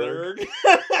Zurg.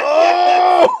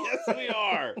 Oh! Yes, we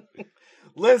are.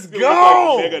 Let's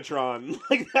go! Like Megatron.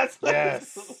 Like, that's what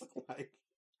it's like.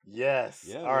 Yes.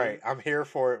 Yeah, all right. I'm here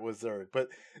for it with Zurg. But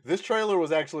this trailer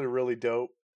was actually really dope.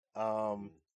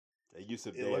 It used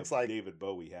to looks like David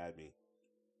Bowie had me.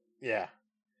 Yeah.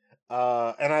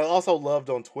 And I also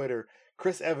loved on Twitter,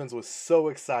 Chris Evans was so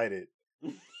excited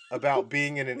about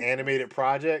being in an animated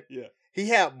project. Yeah. He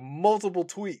had multiple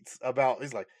tweets about,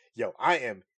 he's like, yo, I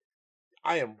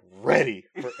am ready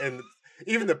for, and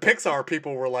even the Pixar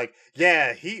people were like,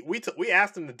 yeah, we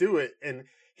asked him to do it, and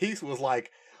he was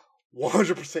like,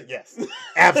 100% yes,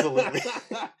 absolutely.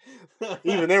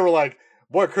 Even they were like,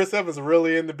 boy, Chris Evans is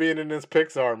really into being in this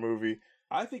Pixar movie.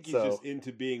 I think he's just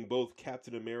into being both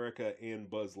Captain America and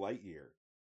Buzz Lightyear.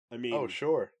 I mean, oh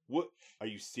sure. What? Are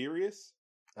you serious?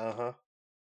 Uh-huh.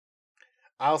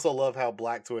 I also love how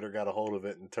Black Twitter got a hold of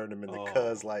it and turned him into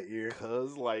Cuz Lightyear.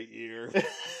 Cuz Lightyear.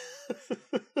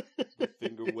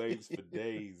 Finger waves for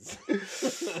days.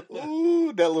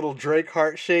 Ooh, that little Drake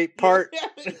heart-shaped part.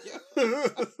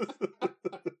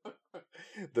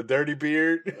 The dirty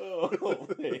beard. Oh,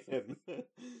 man.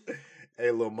 Hey,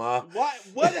 Lil Ma.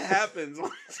 What happens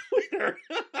on Twitter?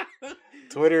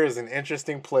 Twitter is an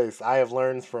interesting place. I have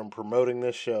learned from promoting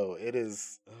this show. It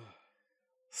is...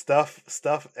 Stuff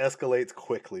escalates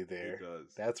quickly there. It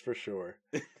does. That's for sure.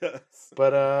 It does.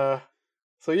 But,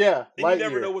 so yeah. And you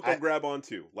never know what they'll grab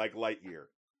onto, like Lightyear.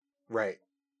 Right.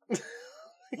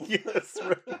 Yes,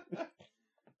 right.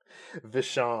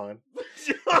 Vishon.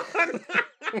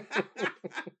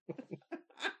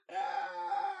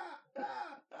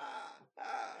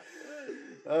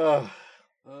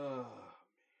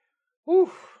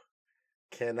 Whew.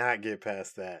 Cannot get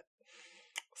past that.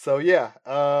 So yeah,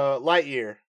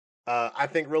 Lightyear. I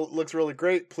think looks really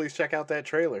great. Please check out that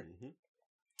trailer.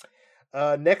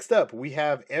 Mm-hmm. Next up, we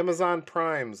have Amazon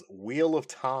Prime's Wheel of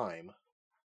Time.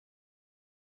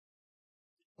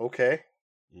 Okay.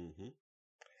 Mm-hmm.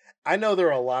 I know there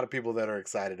are a lot of people that are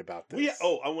excited about this.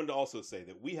 I wanted to also say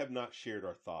that we have not shared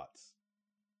our thoughts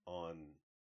on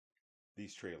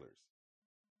these trailers.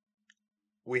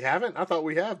 We haven't? I thought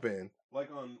we have been.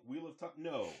 Like on Wheel of Time?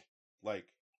 No. Like...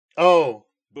 Oh.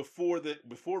 Before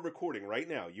recording right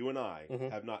now, you and I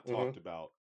have not talked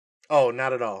about... Oh,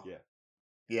 not at all.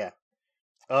 Yeah.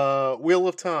 Yeah. Wheel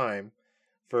of Time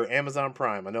for Amazon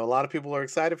Prime. I know a lot of people are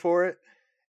excited for it.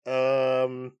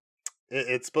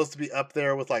 It's supposed to be up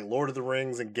there with like Lord of the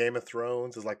Rings and Game of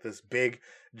Thrones. It's like this big,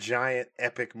 giant,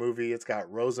 epic movie. It's got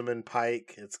Rosamund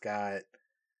Pike. It's got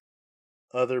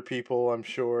other people, I'm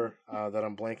sure, that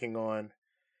I'm blanking on.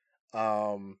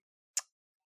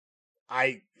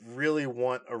 I really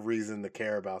want a reason to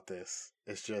care about this.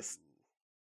 It's just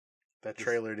that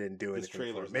trailer didn't do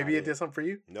anything for me. Maybe it did something for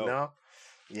you? No?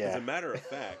 Yeah. As a matter of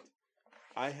fact,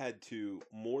 I had to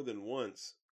more than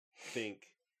once think,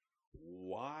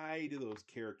 why do those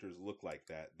characters look like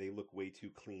that? They look way too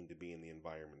clean to be in the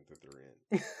environment that they're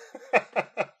in.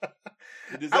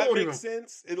 Does that make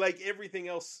sense? And like everything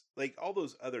else, like all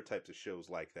those other types of shows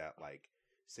like that, like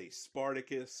say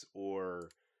Spartacus or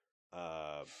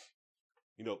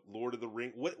Lord of the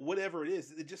Ring, whatever it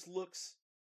is, it just looks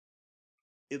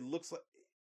like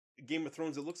Game of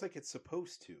Thrones. It looks like it's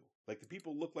supposed to. Like the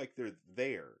people look like they're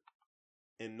there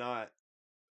and not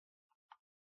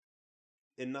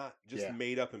just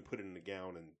made up and put in a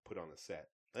gown and put on a set.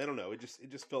 I don't know. It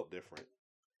just felt different.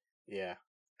 Yeah.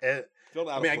 Felt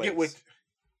out of place.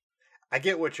 I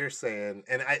get what you're saying,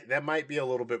 and that might be a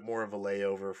little bit more of a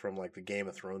layover from like the Game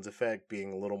of Thrones effect,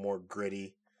 being a little more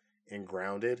gritty and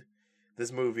grounded.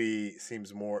 This movie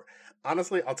seems more...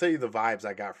 Honestly, I'll tell you the vibes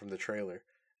I got from the trailer.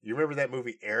 You remember that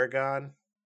movie Aragon?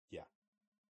 Yeah.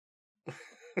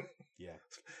 Yeah.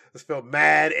 This felt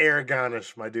mad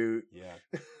Aragonish, my dude. Yeah.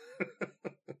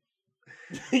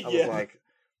 I was like,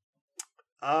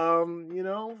 and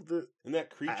that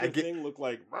creature thing looked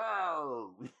like,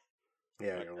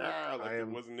 yeah, like there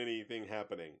wasn't anything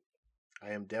happening.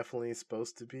 I am definitely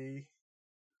supposed to be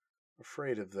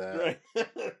afraid of that. Right.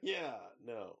 Yeah,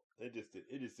 no, it just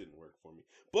didn't work for me.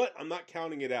 But I'm not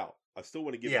counting it out. I still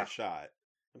want to give it a shot.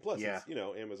 And plus, it's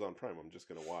Amazon Prime. I'm just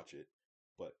gonna watch it.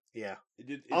 But yeah, it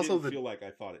didn't feel like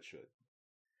I thought it should.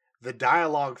 The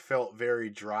dialogue felt very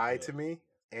dry to me,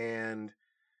 and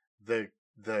the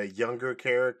younger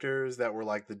characters that were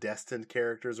like the destined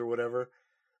characters or whatever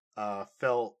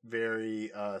felt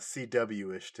very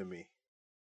CW-ish to me.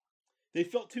 They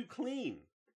felt too clean.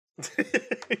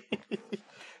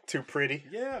 Too pretty.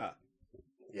 Yeah.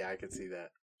 Yeah, I could see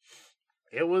that.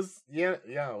 It was it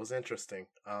was interesting.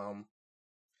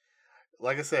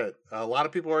 Like I said, a lot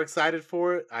of people are excited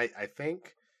for it. I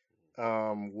think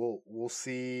we'll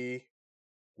see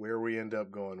where we end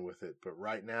up going with it, but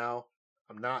right now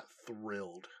I'm not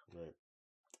thrilled. Right.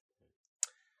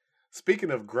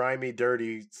 Speaking of grimy,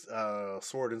 dirty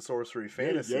sword and sorcery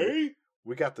fantasy,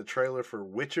 we got the trailer for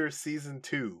Witcher Season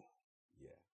 2.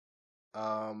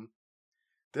 Yeah.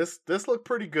 This looked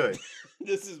pretty good.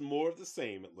 This is more of the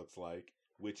same, it looks like,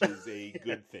 which is a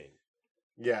good thing.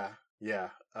 Yeah.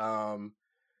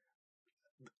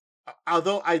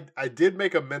 Although I did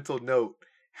make a mental note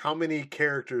how many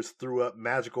characters threw up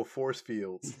magical force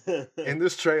fields in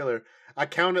this trailer. I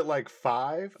counted like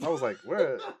 5. I was like,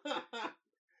 where?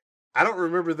 I don't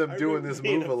remember them doing this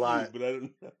move a lot. But I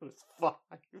don't know. It's 5.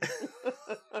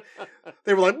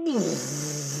 They were like,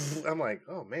 I'm like,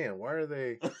 oh man, why are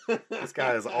they? This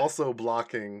guy is also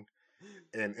blocking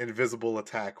an invisible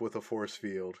attack with a force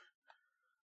field.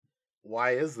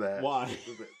 Why is that? Why?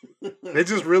 They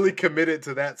just really committed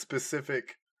to that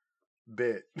specific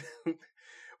bit.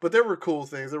 But there were cool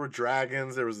things. There were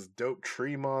dragons. There was this dope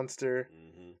tree monster.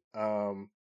 Mm-hmm.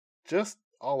 Just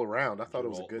all around. I thought it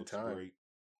was a good time. Great.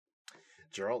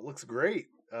 Geralt looks great,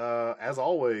 as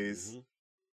always.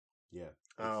 Mm-hmm.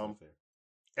 Yeah.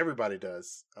 Everybody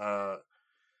does.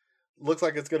 Looks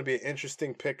like it's going to be an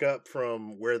interesting pickup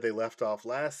from where they left off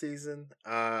last season.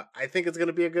 I think it's going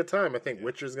to be a good time. I think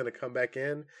Witcher's going to come back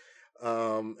in,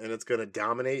 and it's going to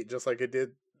dominate just like it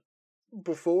did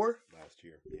before. Last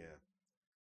year,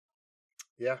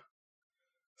 yeah.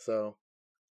 So,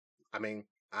 I mean,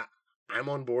 I'm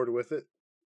on board with it.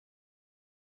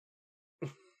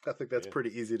 I think that's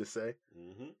pretty easy to say.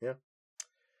 Mm-hmm. Yeah.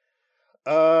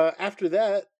 After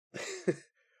that,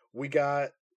 we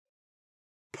got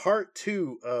part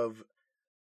 2 of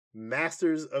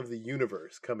Masters of the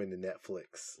Universe coming to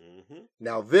Netflix. Mm-hmm.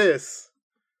 Now this,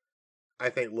 I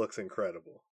think, looks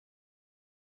incredible.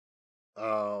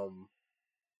 I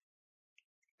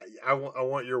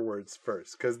want your words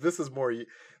first, because this is more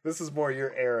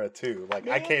your era too. Like,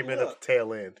 man, I came in at the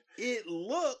tail end. It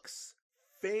looks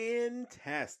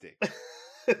fantastic,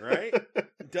 right?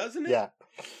 Doesn't it? Yeah.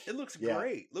 It looks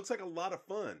great. Looks like a lot of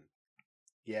fun.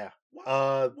 Yeah.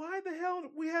 Why the hell do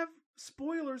we have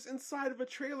spoilers inside of a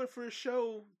trailer for a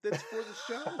show that's for the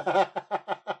show?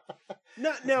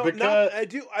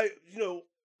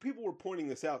 People were pointing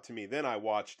this out to me. Then I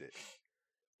watched it,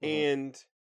 and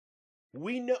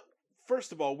we know.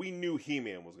 First of all, we knew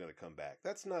He-Man was going to come back.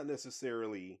 That's not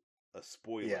necessarily a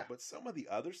spoiler, but some of the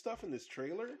other stuff in this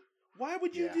trailer. Why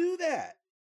would you do that?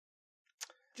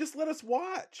 Just let us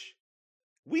watch.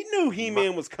 We knew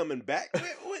He-Man was coming back.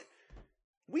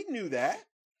 We knew that.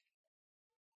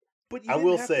 But you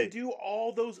didn't have to do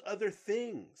all those other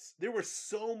things. There was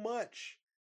so much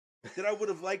that I would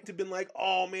have liked to have been like,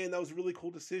 oh man, that was a really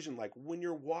cool decision. Like when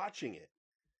you're watching it.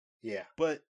 Yeah.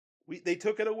 But they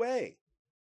took it away.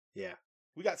 Yeah.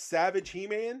 We got Savage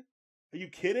He-Man. Are you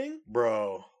kidding?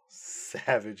 Bro,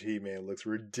 Savage He-Man looks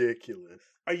ridiculous.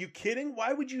 Are you kidding?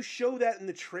 Why would you show that in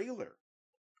the trailer?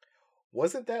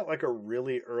 Wasn't that like a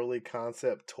really early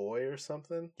concept toy or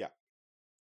something? Yeah.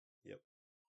 Yep.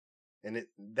 And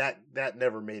that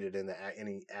never made it into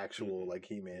any actual like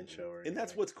He-Man show or anything. And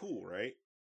that's what's cool, right?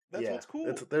 That's what's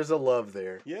cool. There's a love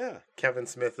there. Yeah. Kevin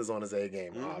Smith is on his A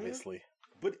game, obviously.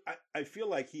 But I feel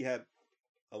like he had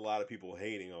a lot of people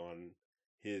hating on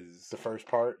the first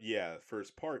part. Yeah,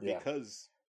 first part because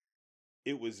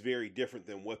it was very different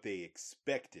than what they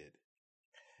expected.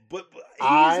 But he's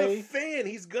a fan.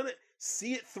 He's gonna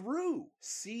see it through.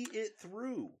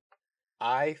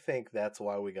 I think that's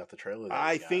why we got the trailer.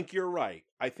 I think you're right.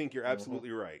 I think you're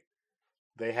absolutely right.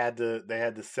 They had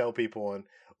to sell people on.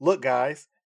 Look, guys,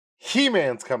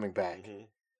 He-Man's coming back,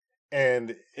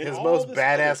 and his most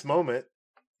badass moment.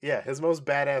 Yeah, his most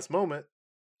badass moment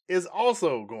is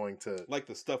also going to... Like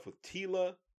the stuff with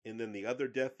Tila, and then the other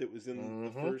death that was in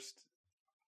the first...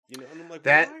 and I'm like,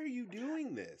 why are you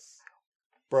doing this?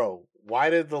 Bro, why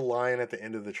did the line at the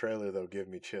end of the trailer, though, give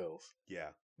me chills?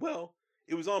 Yeah. Well,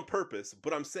 it was on purpose,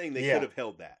 but I'm saying they could have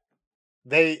held that.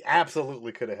 They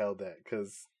absolutely could have held that,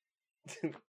 because...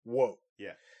 Whoa.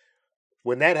 Yeah.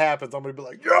 When that happens, I'm going to be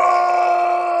like,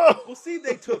 yeah! Well, see,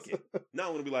 they took it. Now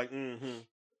I'm going to be like,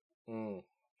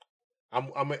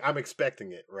 I'm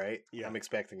expecting it, right? Yeah. I'm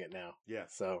expecting it now. Yeah.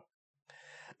 So...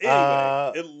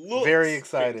 Anyway, it looks very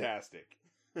excited. Fantastic.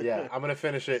 Yeah, I'm going to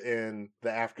finish it in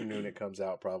the afternoon it comes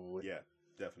out, probably. Yeah,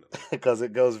 definitely. Because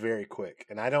it goes very quick.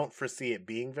 And I don't foresee it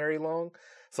being very long.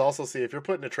 So also see, if you're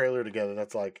putting a trailer together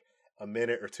that's like a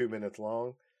minute or 2 minutes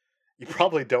long, you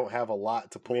probably don't have a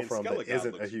lot to pull from that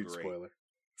isn't a huge spoiler.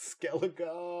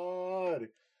 Skelegod!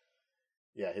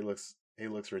 Yeah, he looks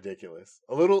ridiculous.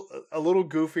 A little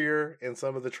goofier in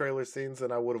some of the trailer scenes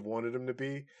than I would have wanted him to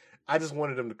be. I just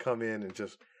wanted him to come in and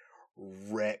just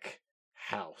wreck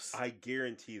house. I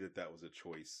guarantee that was a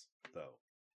choice, though.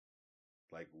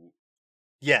 Like,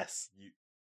 yes,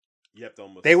 you have to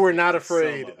almost. They were not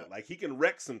afraid. Like, he can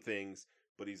wreck some things,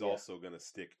 but he's also going to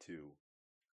stick to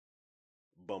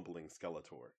bumbling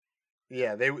Skeletor.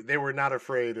 Yeah, they were not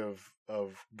afraid of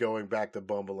going back to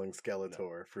bumbling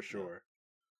Skeletor for sure.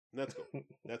 No. That's cool.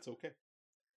 That's okay.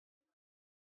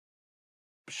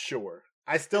 Sure.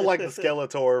 I still like the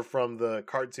Skeletor from the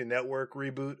Cartoon Network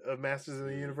reboot of Masters of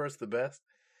the Universe the best.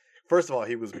 First of all,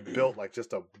 he was built like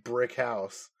just a brick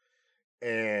house,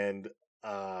 and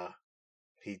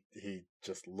he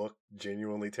just looked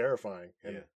genuinely terrifying.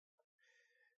 And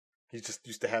he just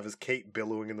used to have his cape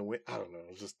billowing in the wind. I don't know. It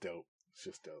was just dope. It's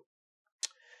just dope.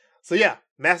 So yeah,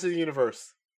 Master of the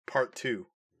Universe Part 2.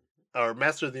 Or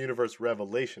Master of the Universe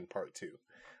Revelation Part 2.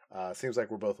 Seems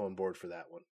like we're both on board for that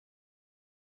one.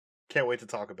 Can't wait to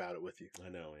talk about it with you. I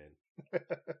know,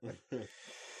 man.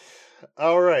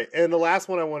 All right. And the last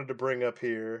one I wanted to bring up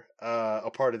here, a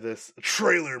part of this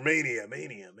TRAILERMANIA,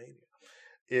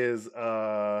 is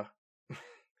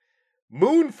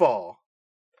Moonfall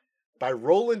by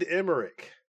Roland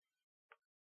Emmerich.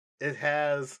 It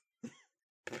has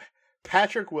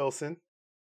Patrick Wilson.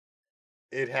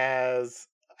 It has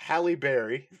Halle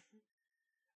Berry.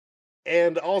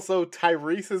 And also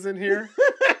Tyrese is in here.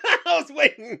 I was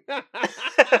waiting.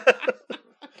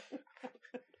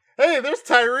 Hey, there's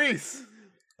Tyrese.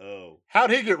 Oh.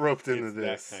 How'd he get roped into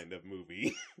this? That kind of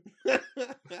movie.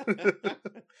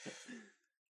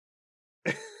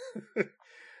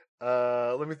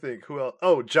 Let me think. Who else?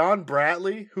 Oh, John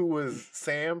Bradley, who was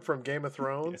Sam from Game of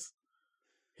Thrones.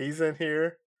 Yeah. He's in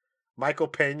here. Michael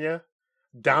Pena.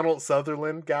 Donald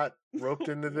Sutherland got roped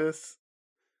into this.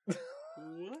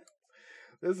 What?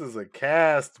 This is a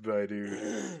cast, my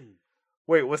dude.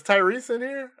 Wait, was Tyrese in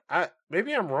here?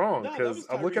 Maybe I'm wrong because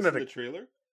I'm looking at the trailer,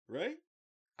 right?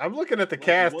 I'm looking at the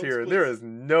cast here, and there is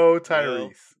no Tyrese.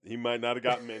 Well, he might not have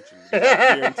gotten mentioned. I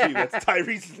guarantee that's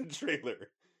Tyrese in the trailer.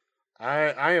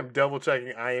 I am double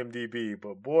checking IMDb,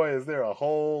 but boy, is there a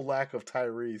whole lack of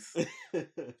Tyrese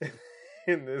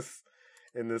in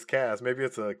this cast. Maybe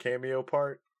it's a cameo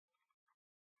part.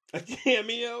 A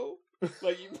cameo,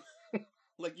 like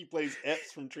he plays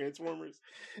Epps from Transformers.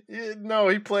 No,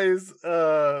 he plays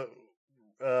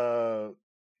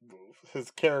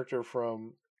his character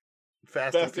from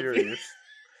Fast and Furious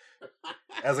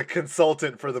as a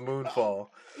consultant for the Moonfall.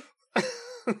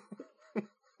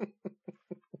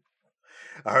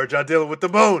 I heard y'all dealing with the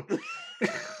moon.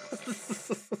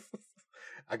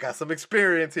 I got some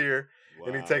experience here. Wow.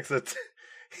 And he takes a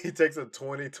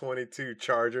 2022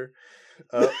 Charger.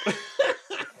 Flies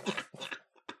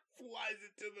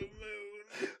it to the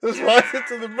moon. Flies it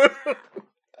to the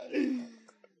moon.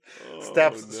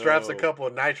 Straps a couple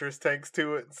of nitrous tanks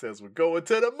to it and says, "We're going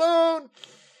to the moon."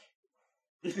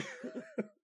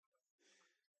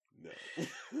 No.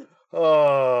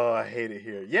 Oh, I hate it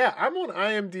here. Yeah, I'm on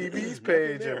IMDb's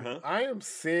page, and I am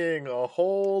seeing a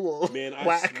whole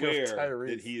lack of Tyrese.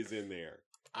 That he is in there.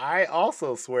 I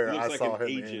also swear he looks I like saw an him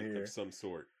agent in here of some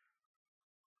sort,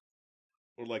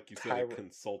 or like you said, a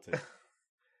consultant.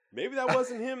 Maybe that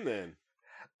wasn't him then.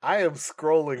 I am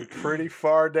scrolling pretty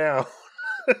far down.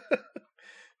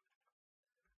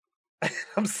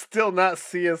 I'm still not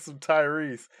seeing some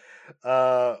Tyrese.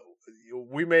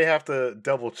 We may have to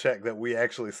double check that we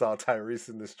actually saw Tyrese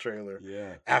in this trailer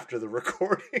after the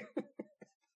recording.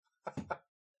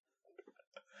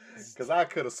 Because I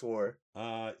could have swore.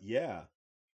 Yeah.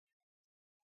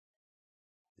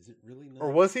 Is it really not?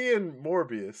 Or was he in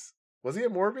Morbius? Was he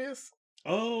in Morbius?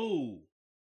 Oh!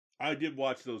 I did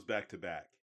watch those back to back.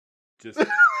 Just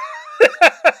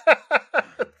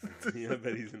Yeah, I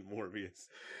bet he's in Morbius.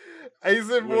 He's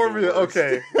in Morbius.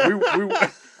 Okay.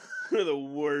 We're the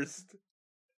worst.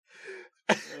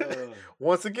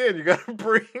 Once again, you got to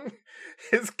bring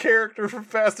his character from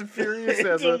Fast and Furious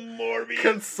as a Morbius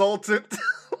consultant.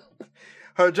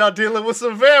 Heard y'all dealing with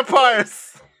some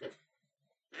vampires.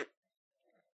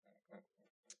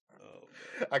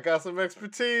 I got some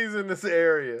expertise in this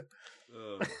area.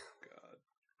 Oh,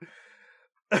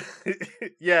 God.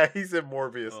 Yeah, he's in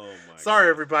Morbius. Oh, my Sorry,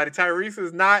 God. Everybody. Tyrese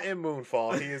is not in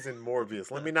Moonfall. He is in Morbius.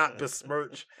 Let me not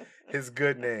besmirch his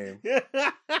good name.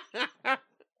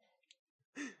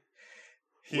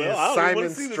 He is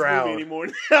Simon Stroud. Anymore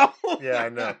now. Yeah, I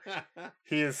know.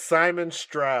 He is Simon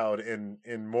Stroud in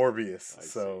Morbius.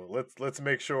 So let's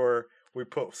make sure we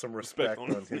put some respect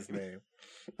on his name.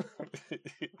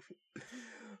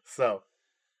 So,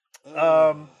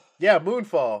 yeah,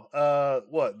 Moonfall.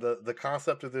 What the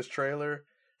concept of this trailer?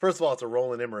 First of all, it's a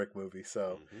Roland Emmerich movie,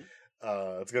 so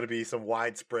it's going to be some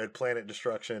widespread planet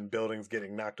destruction, buildings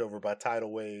getting knocked over by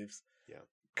tidal waves,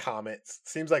 comets.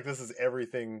 Seems like this is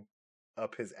everything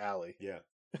up his alley. Yeah,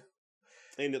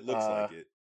 and it looks like it.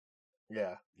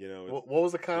 Yeah, you know. What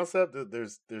was the concept?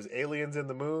 There's aliens in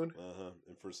the moon.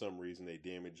 And for some reason they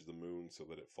damage the moon so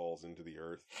that it falls into the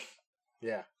earth.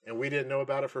 Yeah, and we didn't know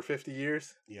about it for 50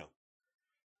 years. Yeah.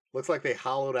 Looks like they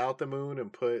hollowed out the moon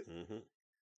and put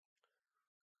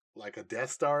like a Death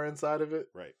Star inside of it.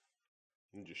 Right.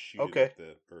 And just shoot it at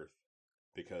the earth.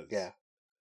 Because they're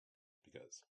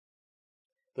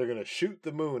going to shoot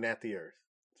the moon at the earth.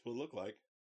 That's what it looked like.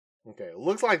 Okay.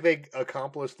 Looks like they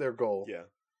accomplished their goal. Yeah.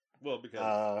 Well,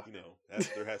 because,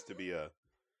 there has to be a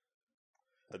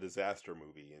disaster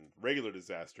movie. And regular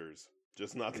disasters,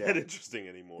 just not that interesting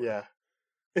anymore. Yeah.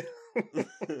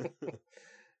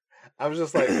 I was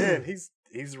just like, man, he's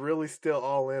really still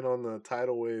all in on the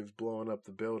tidal waves blowing up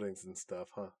the buildings and stuff,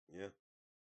 huh? Yeah.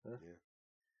 Huh? Yeah.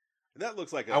 And that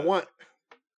looks like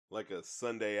like a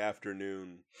Sunday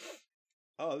afternoon.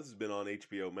 Oh, this has been on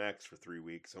HBO Max for 3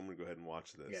 weeks. So I'm going to go ahead and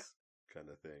watch this kind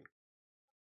of thing.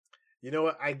 You know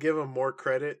what? I give him more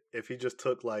credit if he just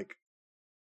took like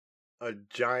a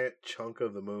giant chunk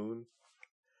of the moon,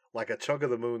 like a chunk of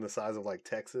the moon the size of like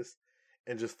Texas,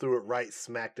 and just threw it right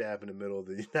smack dab in the middle of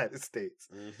the United States.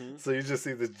 Mm-hmm. So you just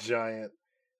see this giant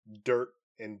dirt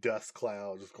and dust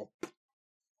cloud just go.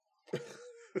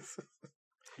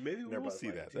 Maybe we'll see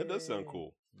like, that. That does sound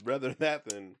cool. Rather that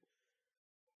than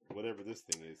whatever this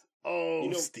thing is.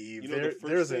 Oh, Steve. The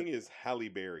first thing is Halle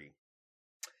Berry.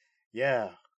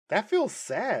 Yeah. That feels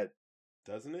sad.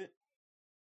 Doesn't it?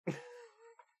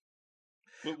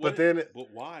 But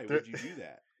why would you do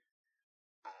that?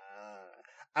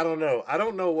 I don't know. I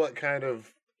don't know what kind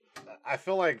of... I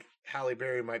feel like Halle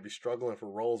Berry might be struggling for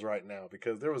roles right now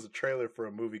because there was a trailer for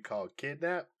a movie called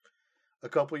Kidnap a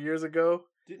couple years ago.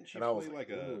 Didn't she play like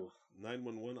a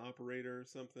 911 operator or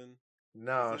something?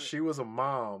 No, she was a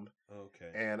mom.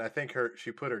 Okay. And I think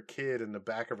she put her kid in the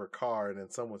back of her car and then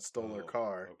someone stole her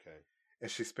car. Okay.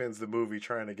 And she spends the movie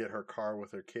trying to get her car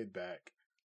with her kid back.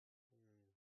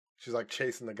 She's like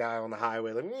chasing the guy on the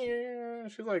highway, like, yeah.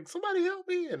 She's like, somebody help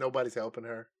me, and nobody's helping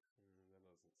her. That doesn't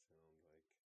sound like anything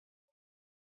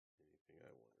I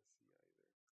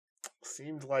want to see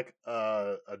either. Seemed like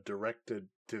a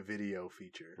directed-to-video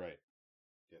feature. Right.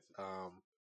 Yes.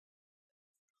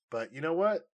 But you know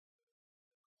what?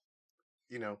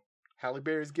 Halle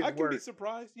Berry's getting work. I can be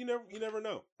surprised. You never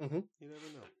know. Mm-hmm. You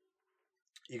never know.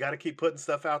 You got to keep putting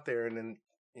stuff out there, and then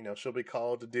she'll be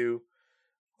called to do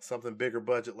something bigger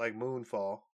budget like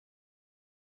Moonfall.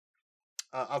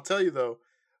 I'll tell you though,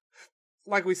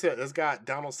 like we said, it's got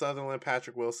Donald Sutherland,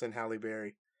 Patrick Wilson, Halle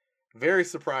Berry. Very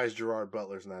surprised Gerard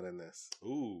Butler's not in this.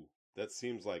 Ooh, that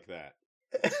seems like that.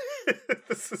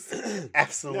 This is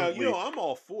absolutely. Now, I'm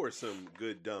all for some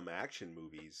good dumb action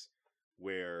movies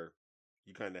where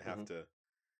you kind of have to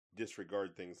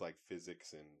disregard things like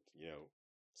physics and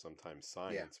sometimes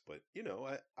science. But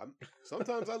I'm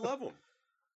sometimes I love them.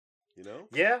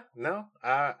 Yeah, no,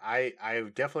 I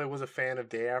definitely was a fan of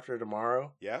Day After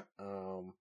Tomorrow. Yeah.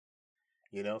 So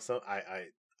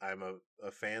I'm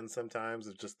a fan sometimes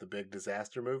of just the big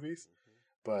disaster movies,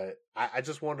 but I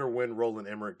just wonder when Roland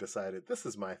Emmerich decided this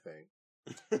is my thing.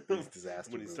 These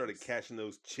disaster when he movies. Started cashing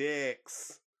those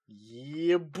checks.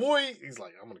 Yeah, boy. He's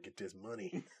like, I'm gonna get this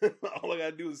money. All I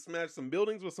gotta do is smash some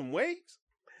buildings with some waves.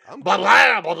 I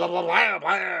got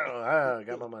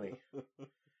my money.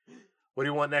 What do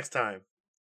you want next time?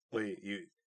 Wait, you?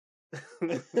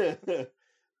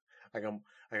 I can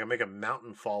make a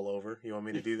mountain fall over. You want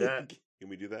me to do that? Can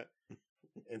we do that?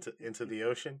 Into the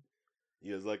ocean?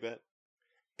 You guys like that?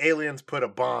 Aliens put a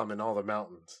bomb in all the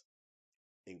mountains,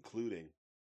 including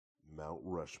Mount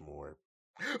Rushmore.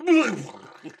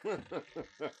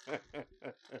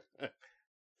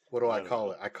 What do I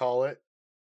call it? I call it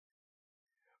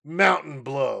Mountain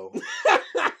Blow.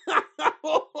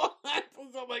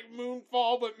 Sounds like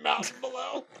Moonfall, but Mountain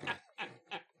Blow.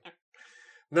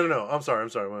 No. I'm sorry.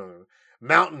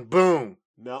 Mountain Boom.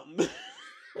 Mountain.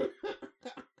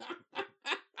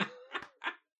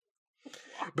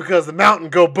 Because the mountain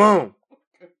go boom.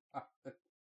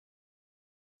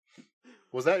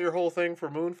 Was that your whole thing for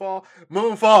Moonfall?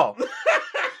 Moonfall.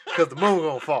 Because the moon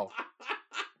gonna fall.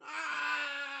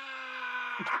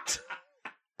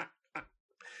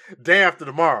 Day after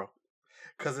tomorrow.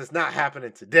 Because it's not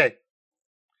happening today.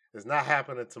 It's not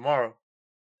happening tomorrow.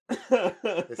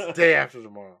 It's the day after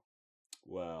tomorrow.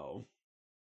 Wow.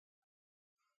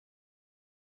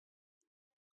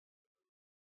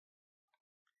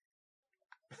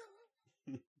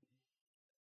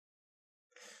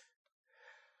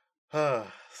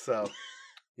 So,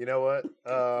 you know what?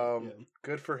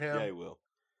 Good for him. Yeah, he will.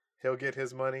 He'll get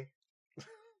his money.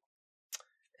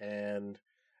 And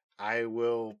I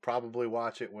will probably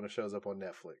watch it when it shows up on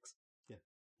Netflix. Yeah,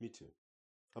 me too.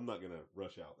 I'm not going to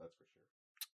rush out, that's for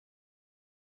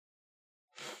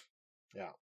sure. Yeah.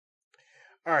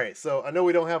 All right, so I know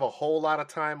we don't have a whole lot of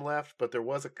time left, but there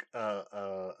was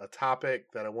a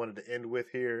topic that I wanted to end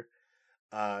with here.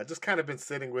 Just kind of been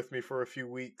sitting with me for a few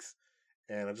weeks,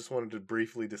 and I just wanted to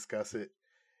briefly discuss it.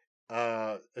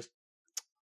 Gosh,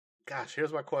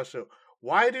 here's my question.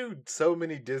 Why do so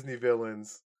many Disney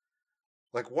villains,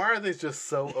 why are they just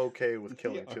so okay with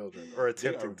killing children or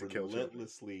attempting to kill children?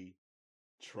 Relentlessly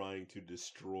trying to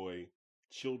destroy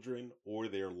children or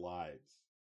their lives.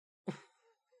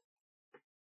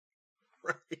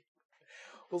 Right.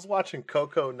 I was watching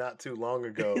Coco not too long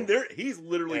ago. He's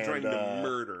literally trying to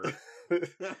murder.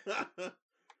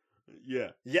 Yeah.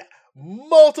 Yeah.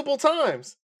 Multiple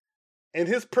times. And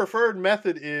his preferred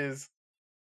method is,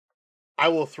 I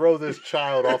will throw this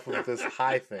child off of this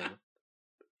high thing.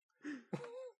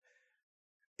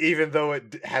 Even though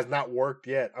it has not worked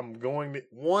yet. I'm going to,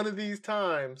 one of these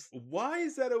times. Why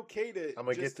is that okay to I'm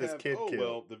going to get this kid killed.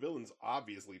 Well, the villain's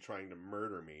obviously trying to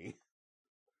murder me.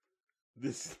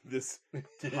 This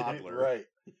toddler. Right.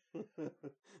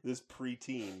 This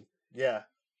preteen. Yeah.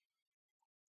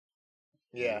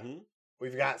 Yeah. Mm-hmm.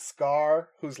 We've got Scar,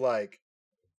 who's like,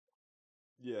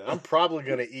 yeah, I'm probably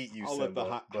going to eat you, I'll Simba,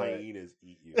 let the hyenas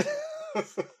eat you.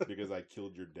 Because I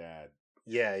killed your dad.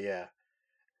 Yeah.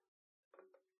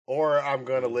 Or I'm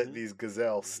going to let these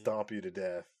gazelles stomp you to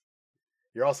death.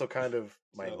 You're also kind of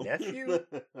my nephew?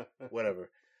 Whatever.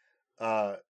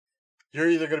 You're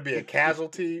either going to be a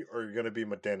casualty or you're going to be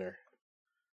my dinner.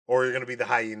 Or you're going to be the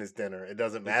hyena's dinner. It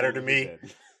doesn't matter to me.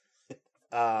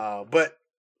 But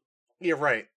you're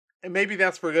right. And maybe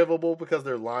that's forgivable because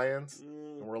they're lions.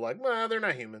 And we're like, nah, they're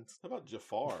not humans. How about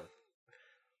Jafar?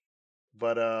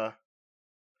 But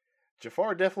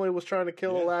Jafar definitely was trying to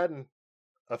kill Aladdin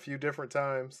a few different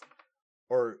times.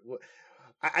 Or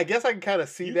I guess I can kind of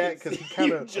see that because he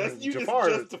kind of Jafar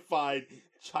just justified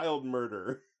child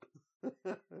murder.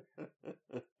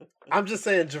 I'm just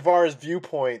saying Jafar's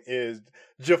viewpoint is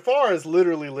Jafar is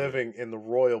literally living in the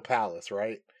royal palace,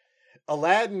 right?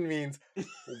 Aladdin means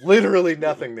literally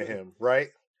nothing to him, right?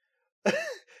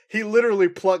 He literally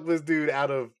plucked this dude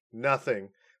out of nothing.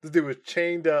 This dude was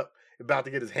chained up, about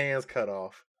to get his hands cut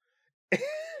off.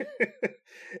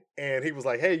 And he was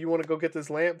like, hey, you want to go get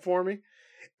this lamp for me?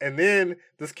 And then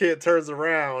this kid turns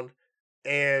around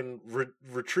and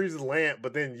retrieves the lamp,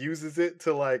 but then uses it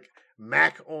to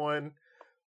mac on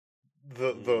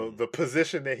the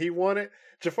position that he wanted.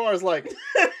 Jafar's like,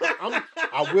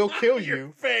 I will kill you.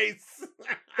 Your face.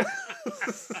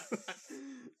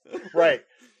 Right.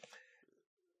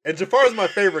 And Jafar's my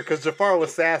favorite because Jafar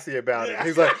was sassy about it.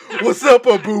 He's like, what's up,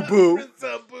 a boo-boo? What's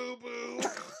up, boo-boo?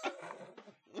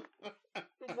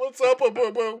 What's up, a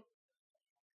boo-boo?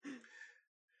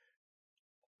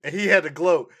 And he had to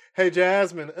gloat. Hey,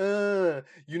 Jasmine,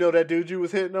 you know that dude you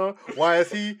was hitting on? Why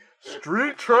is he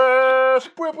street trash?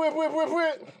 Whip.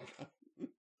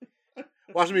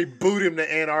 Watch me boot him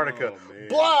to Antarctica. Oh,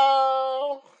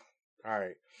 blow! All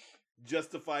right.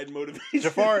 Justified motivation.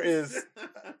 Jafar is...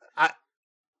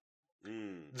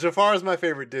 Jafar is my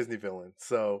favorite Disney villain,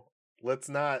 so let's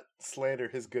not slander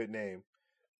his good name.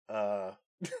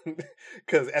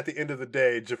 Because at the end of the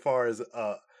day, Jafar is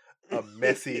a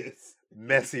messy...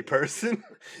 messy person.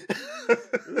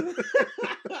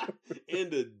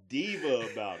 And a diva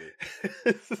about it.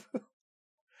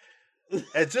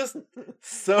 And just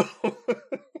so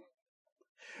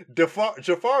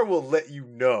Jafar will let you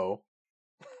know.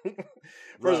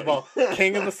 First of all,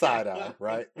 king of the side eye,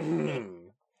 right?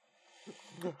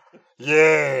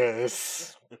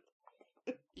 Yes.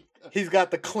 He's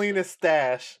got the cleanest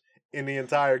stash in the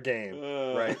entire game.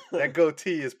 Right. That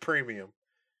goatee is premium.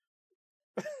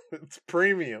 It's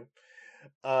premium.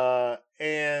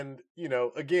 And, you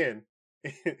know, again,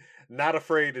 not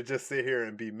afraid to just sit here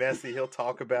and be messy. He'll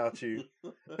talk about you.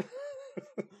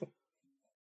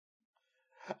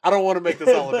 I don't want to make this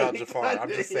all about Jafar. I'm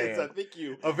just saying. I think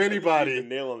you of anybody, you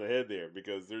nail on the head there,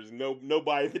 because there's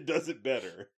nobody that does it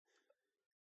better.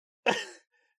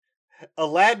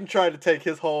 Aladdin tried to take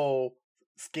his whole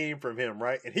scheme from him,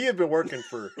 right? And he had been working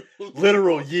for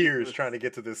literal years trying to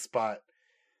get to this spot.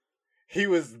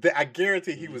 I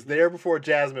guarantee he was there before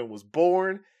Jasmine was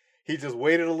born. He just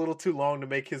waited a little too long to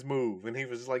make his move. And he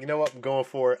was just like, you know what? I'm going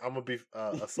for it. I'm going to be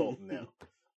a sultan now.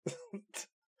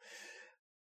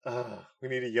 We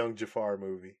need a young Jafar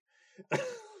movie.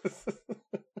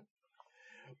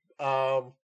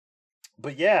 But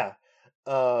yeah.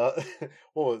 What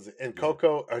was it? In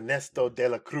Coco, Ernesto de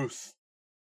la Cruz.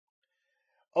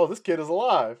 Oh, this kid is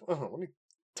alive. Let me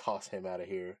toss him out of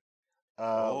here.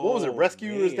 What was it?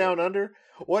 Rescuers Down Under?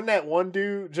 Wasn't that one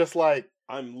dude just like...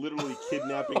 I'm literally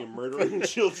kidnapping and murdering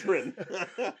children.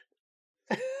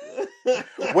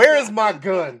 Where is my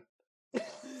gun?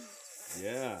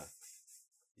 Yeah.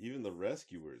 Even the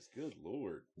rescuers. Good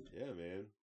Lord. Yeah, man.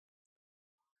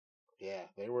 Yeah,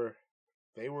 they were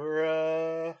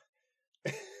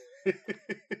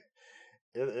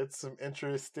it's some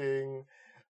interesting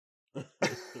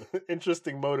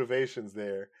motivations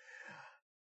there.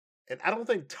 And I don't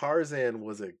think Tarzan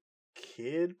was a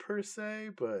kid per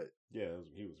se, but yeah,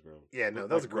 he was grown. Yeah, no,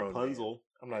 that was a grown Rapunzel. Man.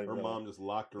 I'm not even. Her mom just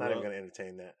locked her up. Not even going to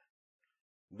entertain that.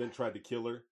 Then tried to kill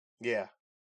her. Yeah.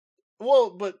 Well,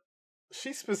 but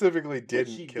she specifically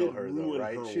didn't kill her though,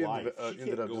 right? She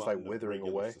ended up just like withering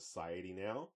away. Society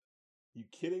now. You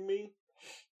kidding me?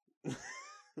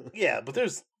 Yeah, but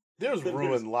there's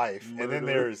ruined life, murder. And then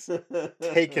there's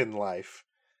taken life,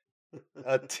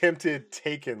 attempted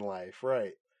taken life,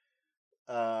 right?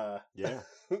 Yeah.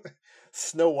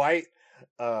 Snow White,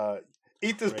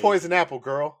 eat this poison apple,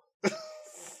 girl.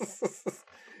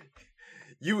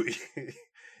 you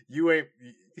ain't.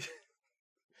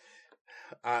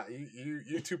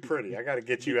 You're too pretty. I got to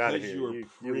get you out of here. You're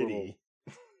pretty.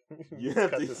 You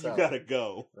gotta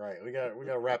go. Right. We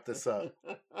gotta wrap this up.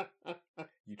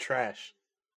 You trash.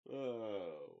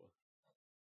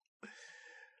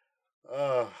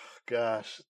 Oh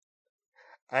gosh.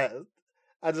 I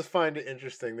just find it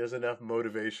interesting. There's enough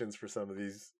motivations for some of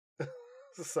these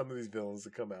villains to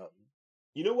come out.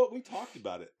 You know what? We talked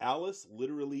about it. Alice,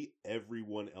 literally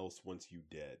everyone else wants you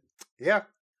dead. Yeah.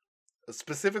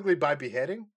 Specifically by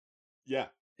beheading? Yeah.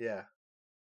 Yeah.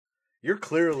 You're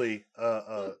clearly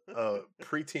a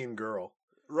preteen girl.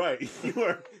 Right.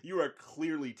 You are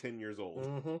clearly 10 years old.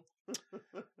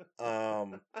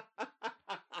 Mm-hmm.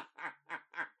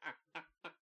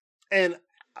 And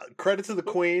credit to the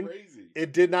queen. Crazy.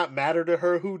 It did not matter to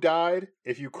her who died.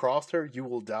 If you crossed her, you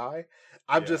will die.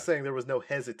 I'm just saying there was no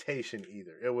hesitation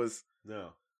either. It was...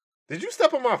 No. Did you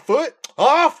step on my foot?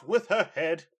 Off with her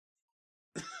head.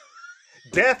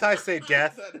 Death, I say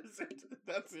death.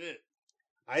 That's it.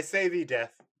 I say thee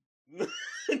death.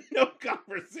 No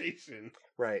conversation.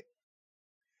 Right.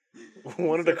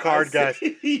 One of the card guys...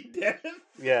 Death?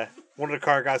 Yeah. One of the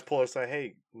card guys pull her and say,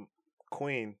 hey,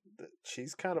 queen,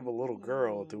 she's kind of a little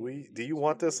girl. Do you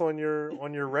want this on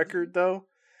your record though?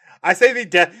 I say thee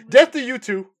death. Death to you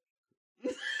too.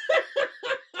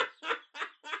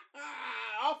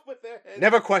 Off with their heads.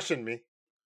 Never question me.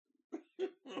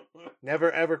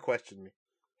 Never ever question me.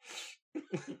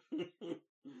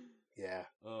 Yeah.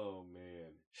 Oh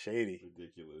man. Shady.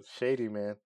 Ridiculous. Shady,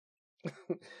 man.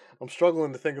 I'm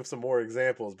struggling to think of some more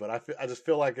examples, but I just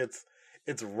feel like it's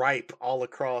ripe all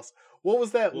across. What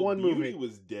was that one Beauty movie? Beauty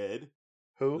was dead.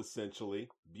 Who? Essentially.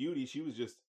 Beauty, she was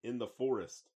just in the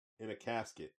forest in a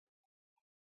casket.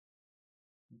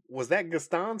 Was that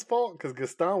Gaston's fault? Because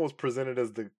Gaston was presented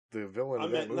as the villain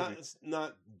of that movie.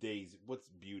 Not Daisy. What's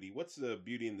Beauty? What's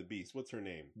Beauty and the Beast? What's her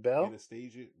name? Belle?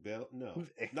 Anastasia? Belle? No.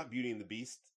 Not Beauty and the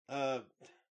Beast.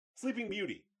 Sleeping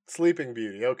Beauty. Sleeping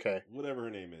Beauty, okay. Whatever her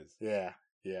name is. Yeah.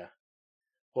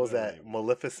 What was that?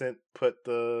 Maleficent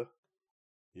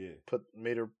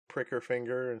made her prick her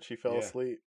finger and she fell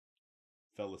asleep.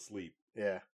 Fell asleep.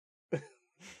 Yeah.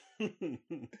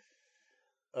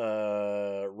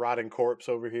 Rotting corpse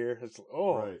over here.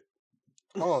 Right.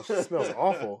 Oh, she smells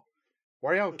awful.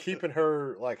 Why are y'all keeping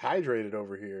her like hydrated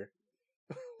over here?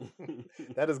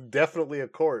 That is definitely a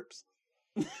corpse.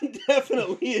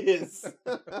 Definitely is.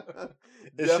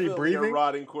 Is she breathing? A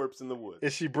rotting corpse in the woods.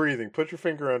 Is she breathing? Put your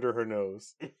finger under her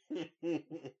nose.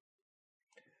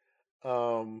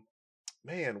 Man,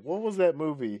 what was that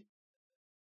movie?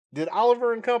 Did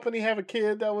Oliver and Company have a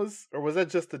kid that was, or was that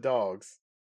just the dogs?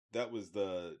 That was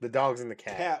the dogs and the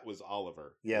cat. Cat was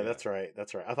Oliver. Yeah, that's right.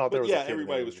 That's right. I thought there was a kid.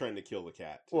 Everybody was trying to kill the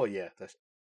cat. Too. Well, yeah, that's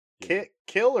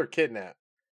kill or kidnap.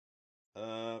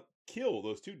 Kill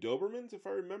those two Dobermans, if I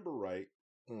remember right.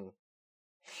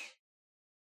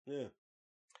 Yeah.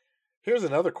 Here's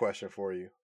another question for you.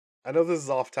 I know this is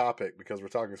off topic because we're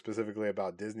talking specifically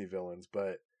about Disney villains,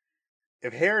 but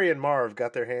if Harry and Marv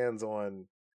got their hands on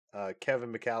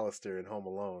Kevin McAllister in Home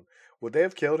Alone, would they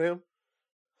have killed him?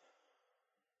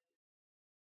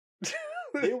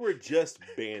 They were just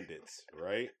bandits,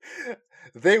 right?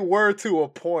 They were to a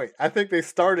point. I think they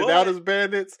started out as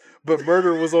bandits, but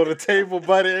murder was on the table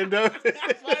by the end of it.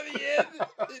 By the end,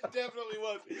 it definitely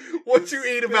was. Once you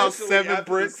eat about 7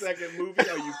 bricks. The second movie,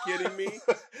 are you kidding me?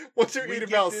 Once you eat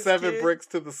about 7 bricks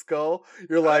to the skull,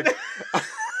 you're like...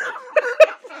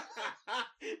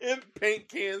 and paint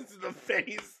cans to the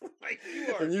face. Like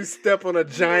you are, and you step on a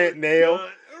giant nail.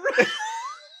 This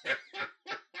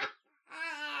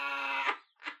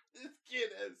kid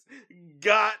has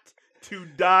got to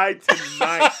die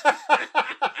tonight.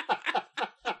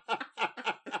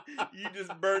 You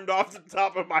just burned off the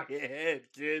top of my head,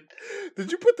 kid.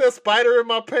 Did you put that spider in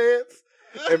my pants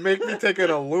and make me take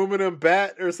an aluminum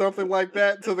bat or something like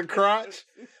that to the crotch?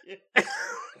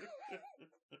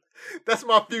 That's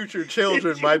my future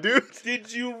children, my dude.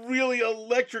 Did you really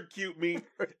electrocute me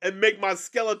and make my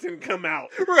skeleton come out?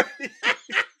 Right.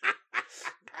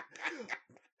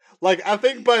 Like, I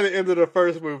think by the end of the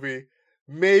first movie,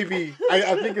 maybe,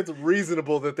 I think it's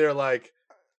reasonable that they're like,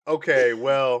 okay,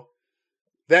 well,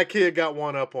 that kid got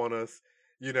one up on us.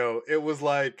 You know, it was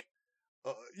like,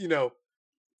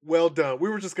 well done. We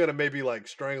were just going to maybe like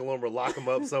strangle him or lock him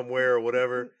up somewhere or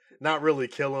whatever. Not really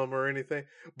kill him or anything.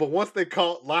 But once they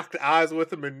locked eyes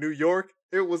with him in New York,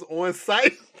 it was on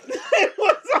site. It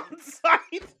was on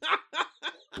site.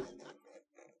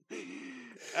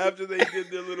 After they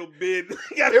did their little bid.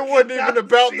 It wasn't even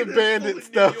about the bandit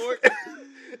stuff.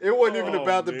 It wasn't even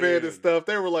about the bandit stuff.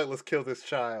 They were like, let's kill this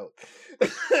child.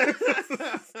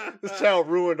 This child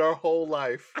ruined our whole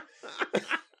life.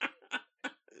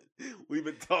 We've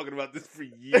been talking about this for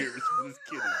years. This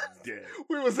kid is dead.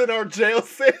 We was in our jail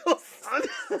cells.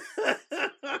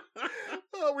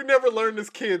 We never learned this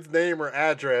kid's name or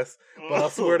address. But I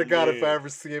swear to God, if I ever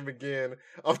see him again,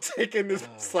 I'm taking this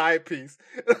side piece.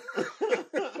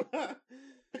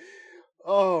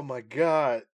 Oh my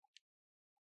God.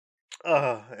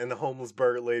 And the homeless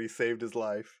bird lady saved his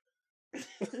life.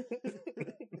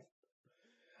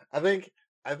 I think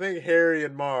Harry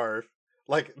and Marv,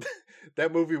 like,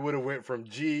 that movie would have went from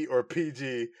G or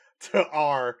PG to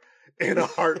R in a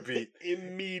heartbeat.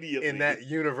 Immediately. In that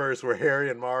universe where Harry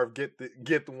and Marv get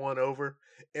the one over.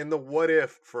 In the what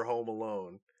if for Home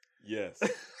Alone. Yes.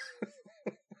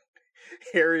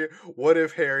 What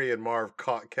if Harry and Marv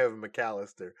caught Kevin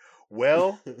McAllister?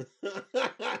 Well,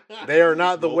 they are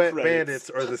not the wet bandits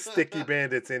or the sticky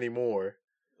bandits anymore.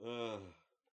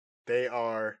 They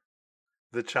are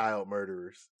the child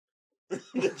murderers.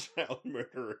 The child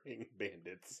murdering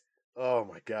bandits. Oh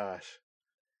my gosh.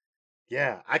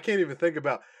 Yeah, I can't even think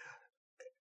about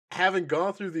having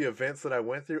gone through the events that I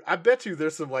went through. I bet you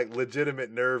there's some like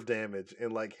legitimate nerve damage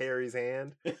in like Harry's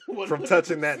hand 100%. From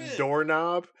touching that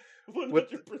doorknob. 100%.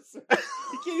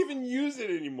 You can't even use it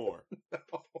anymore.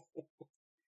 No.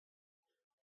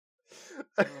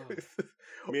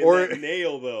 Man, or that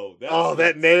nail though.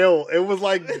 That nail. It was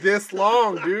like this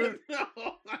long, dude.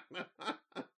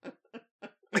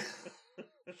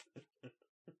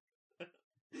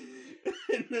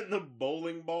 And then the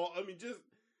bowling ball. I mean, just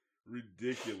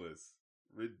ridiculous.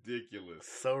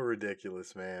 So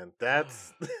ridiculous, man.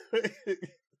 That's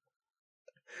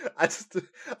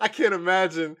I can't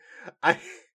imagine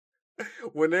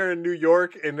when they're in New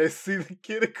York and they see the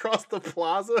kid across the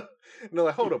plaza and they're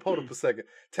like, hold up a second.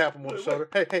 Tap him on the shoulder.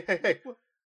 Hey.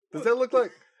 Does that look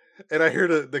like? And I hear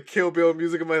the Kill Bill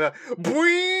music in my head.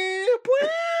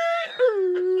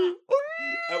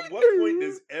 At what point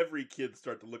does every kid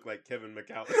start to look like Kevin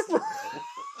McAllister?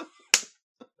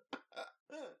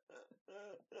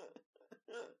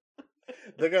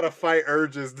 They gotta fight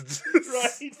urges to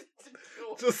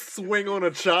just swing on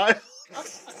a child.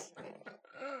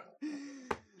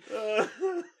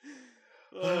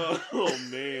 Oh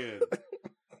man.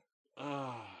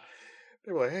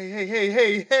 They were like,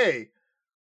 hey.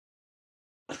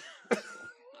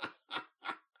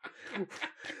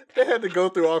 They had to go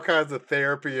through all kinds of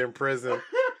therapy in prison.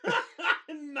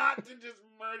 Not to just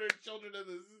murder children in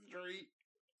the street.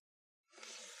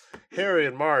 Harry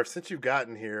and Marv, since you've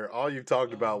gotten here, all you've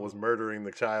talked about was murdering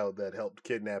the child that helped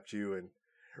kidnap you and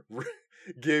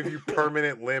gave you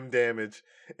permanent limb damage.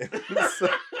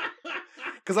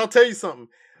 Because I'll tell you something,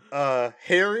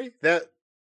 Harry,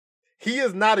 he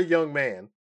is not a young man.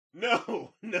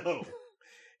 No.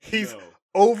 He's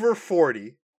over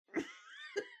 40.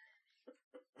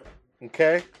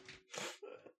 Okay?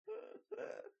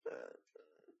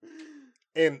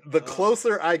 And the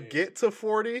closer I get to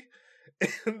 40,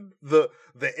 and the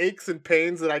aches and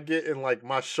pains that I get in like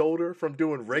my shoulder from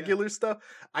doing regular stuff,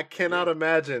 I cannot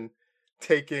imagine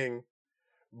taking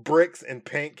bricks and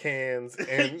paint cans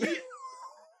and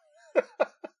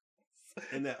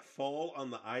and that fall on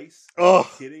the ice. Oh, are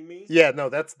you kidding me? Yeah, no,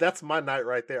 that's my night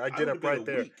right there. I get up right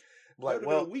there. Like,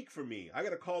 well, a week for me. I got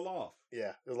to call off.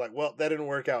 Yeah, it was like, well, that didn't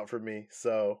work out for me,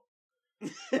 so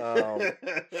I'm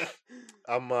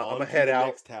gonna head out.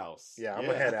 Next house. Yeah, I'm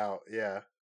gonna head out. Yeah,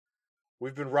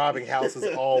 we've been robbing houses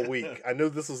all week. I knew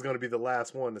this was going to be the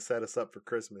last one to set us up for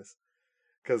Christmas,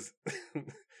 because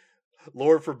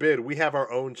Lord forbid we have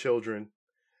our own children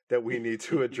that we need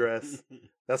to address.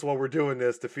 That's why we're doing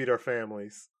this, to feed our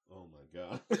families. Oh my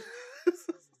God!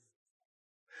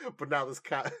 But now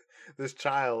this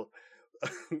child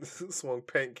swung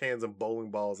paint cans and bowling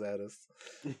balls at us.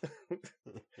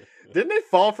 Didn't they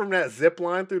fall from that zip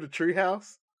line through the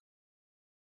treehouse?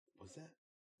 Was that?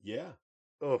 Yeah.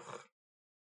 Ugh.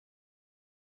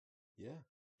 Yeah.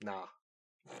 Nah.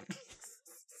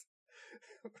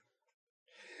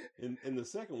 In the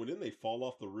second one, didn't they fall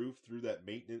off the roof through that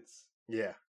maintenance?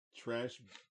 Yeah. Trash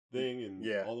thing and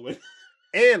all the way.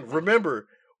 And remember,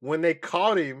 when they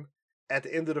caught him at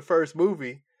the end of the first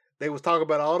movie, they was talking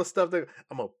about all the stuff that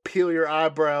I'm gonna peel your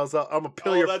eyebrows off. I'm gonna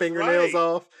peel your fingernails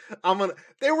off.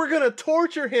 They were gonna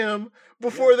torture him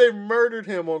before they murdered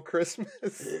him on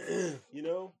Christmas. You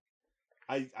know,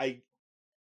 I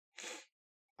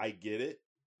get it.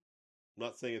 I'm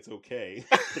not saying it's okay,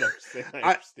 but I understand.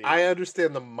 I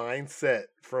understand the mindset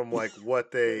from like what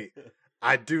they.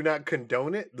 I do not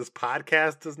condone it. This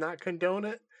podcast does not condone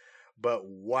it. But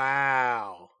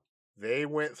wow, they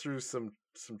went through some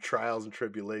trials and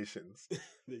tribulations.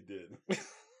 They did.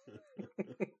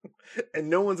 And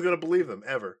no one's going to believe them,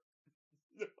 ever.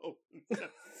 No.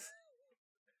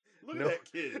 Look at that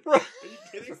kid. Right. Are you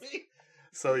kidding me?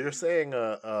 So you're saying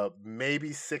a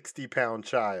maybe 60-pound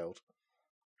child.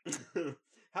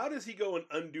 How does he go and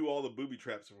undo all the booby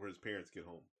traps before his parents get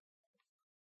home?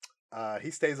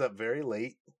 He stays up very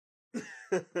late.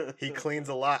 He cleans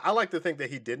a lot. I like to think that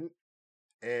he didn't.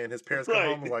 And his parents come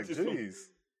home and like,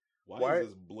 geez. Why is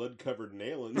this blood-covered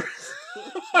nail in this?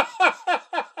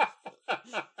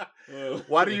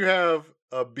 Why do you have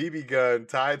a BB gun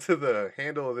tied to the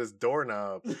handle of this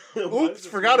doorknob? Oops,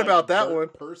 forgot about that one.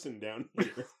 Person down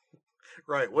here.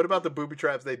 Right. What about the booby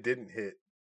traps they didn't hit?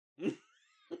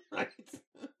 Right.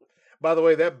 By the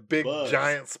way, that big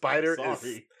giant spider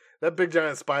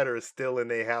is still in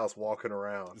their house walking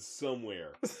around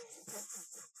somewhere.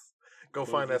 Go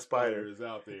find that spider. Is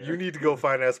out there. You need to go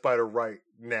find that spider right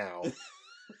now.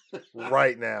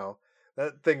 Right now.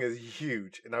 That thing is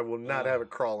huge, and I will not have it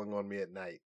crawling on me at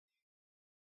night.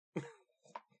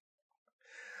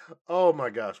 Oh my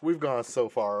gosh, we've gone so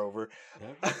far over.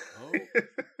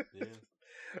 Yeah.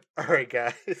 All right,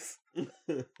 guys.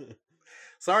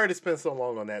 Sorry to spend so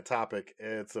long on that topic.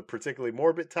 It's a particularly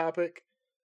morbid topic.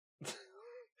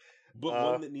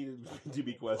 But one that needed to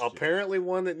be questioned. Apparently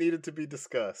one that needed to be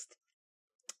discussed.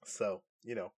 So,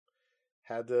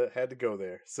 had to go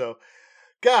there. So,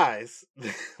 guys,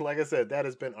 like I said, that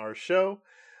has been our show.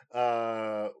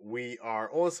 We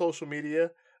are on social media.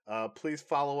 Please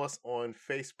follow us on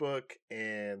Facebook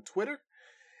and Twitter.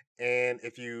 And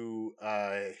if you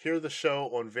hear the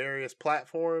show on various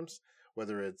platforms,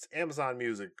 whether it's Amazon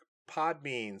Music,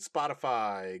 Podbean,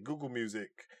 Spotify, Google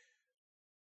Music,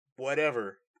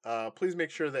 whatever, please make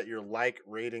sure that you're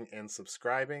rating, and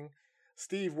subscribing.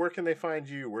 Steve, where can they find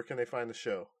you? Where can they find the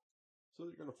show? So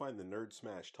you're going to find the Nerd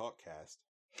Smash Talkcast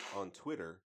on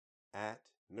Twitter at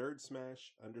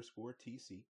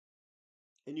nerdsmash_TC.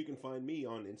 And you can find me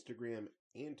on Instagram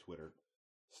and Twitter,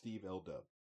 Steve L. Dub.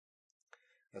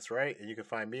 That's right. And you can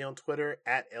find me on Twitter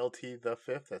at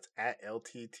LT5th. That's at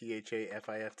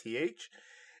LTTHAFIFTH.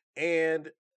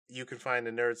 And you can find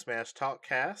the Nerd Smash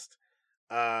Talkcast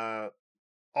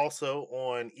also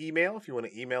on email if you want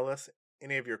to email us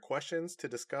any of your questions to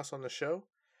discuss on the show.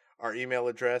 Our email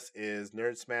address is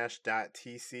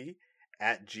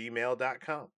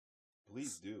nerdsmash.tc@gmail.com.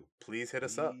 Please do. Please hit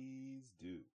us up. Please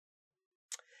do.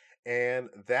 And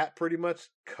that pretty much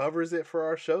covers it for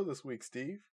our show this week,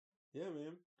 Steve. Yeah,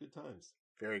 man. Good times.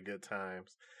 Very good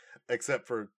times. Except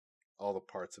for all the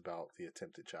parts about the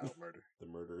attempted child murder. The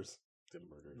murders.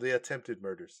 The attempted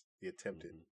murders. The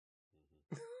attempted.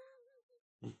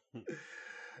 Mm-hmm.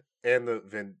 And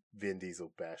the Vin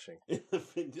Diesel bashing. I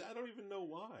don't even know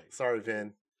why. Sorry,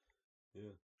 Vin.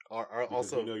 Yeah.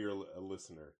 Also, we know you're a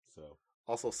listener, so.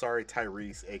 Also, sorry,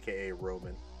 Tyrese, aka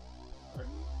Roman. Right.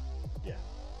 Yeah.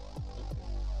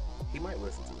 He might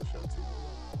listen to the show too.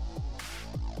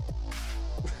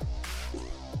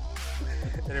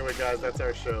 Anyway, guys, that's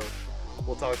our show.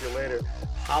 We'll talk to you later.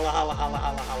 Holla, holla, holla,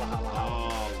 holla, holla, holla, holla.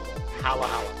 Holla,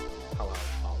 holla. Holla,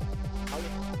 holla.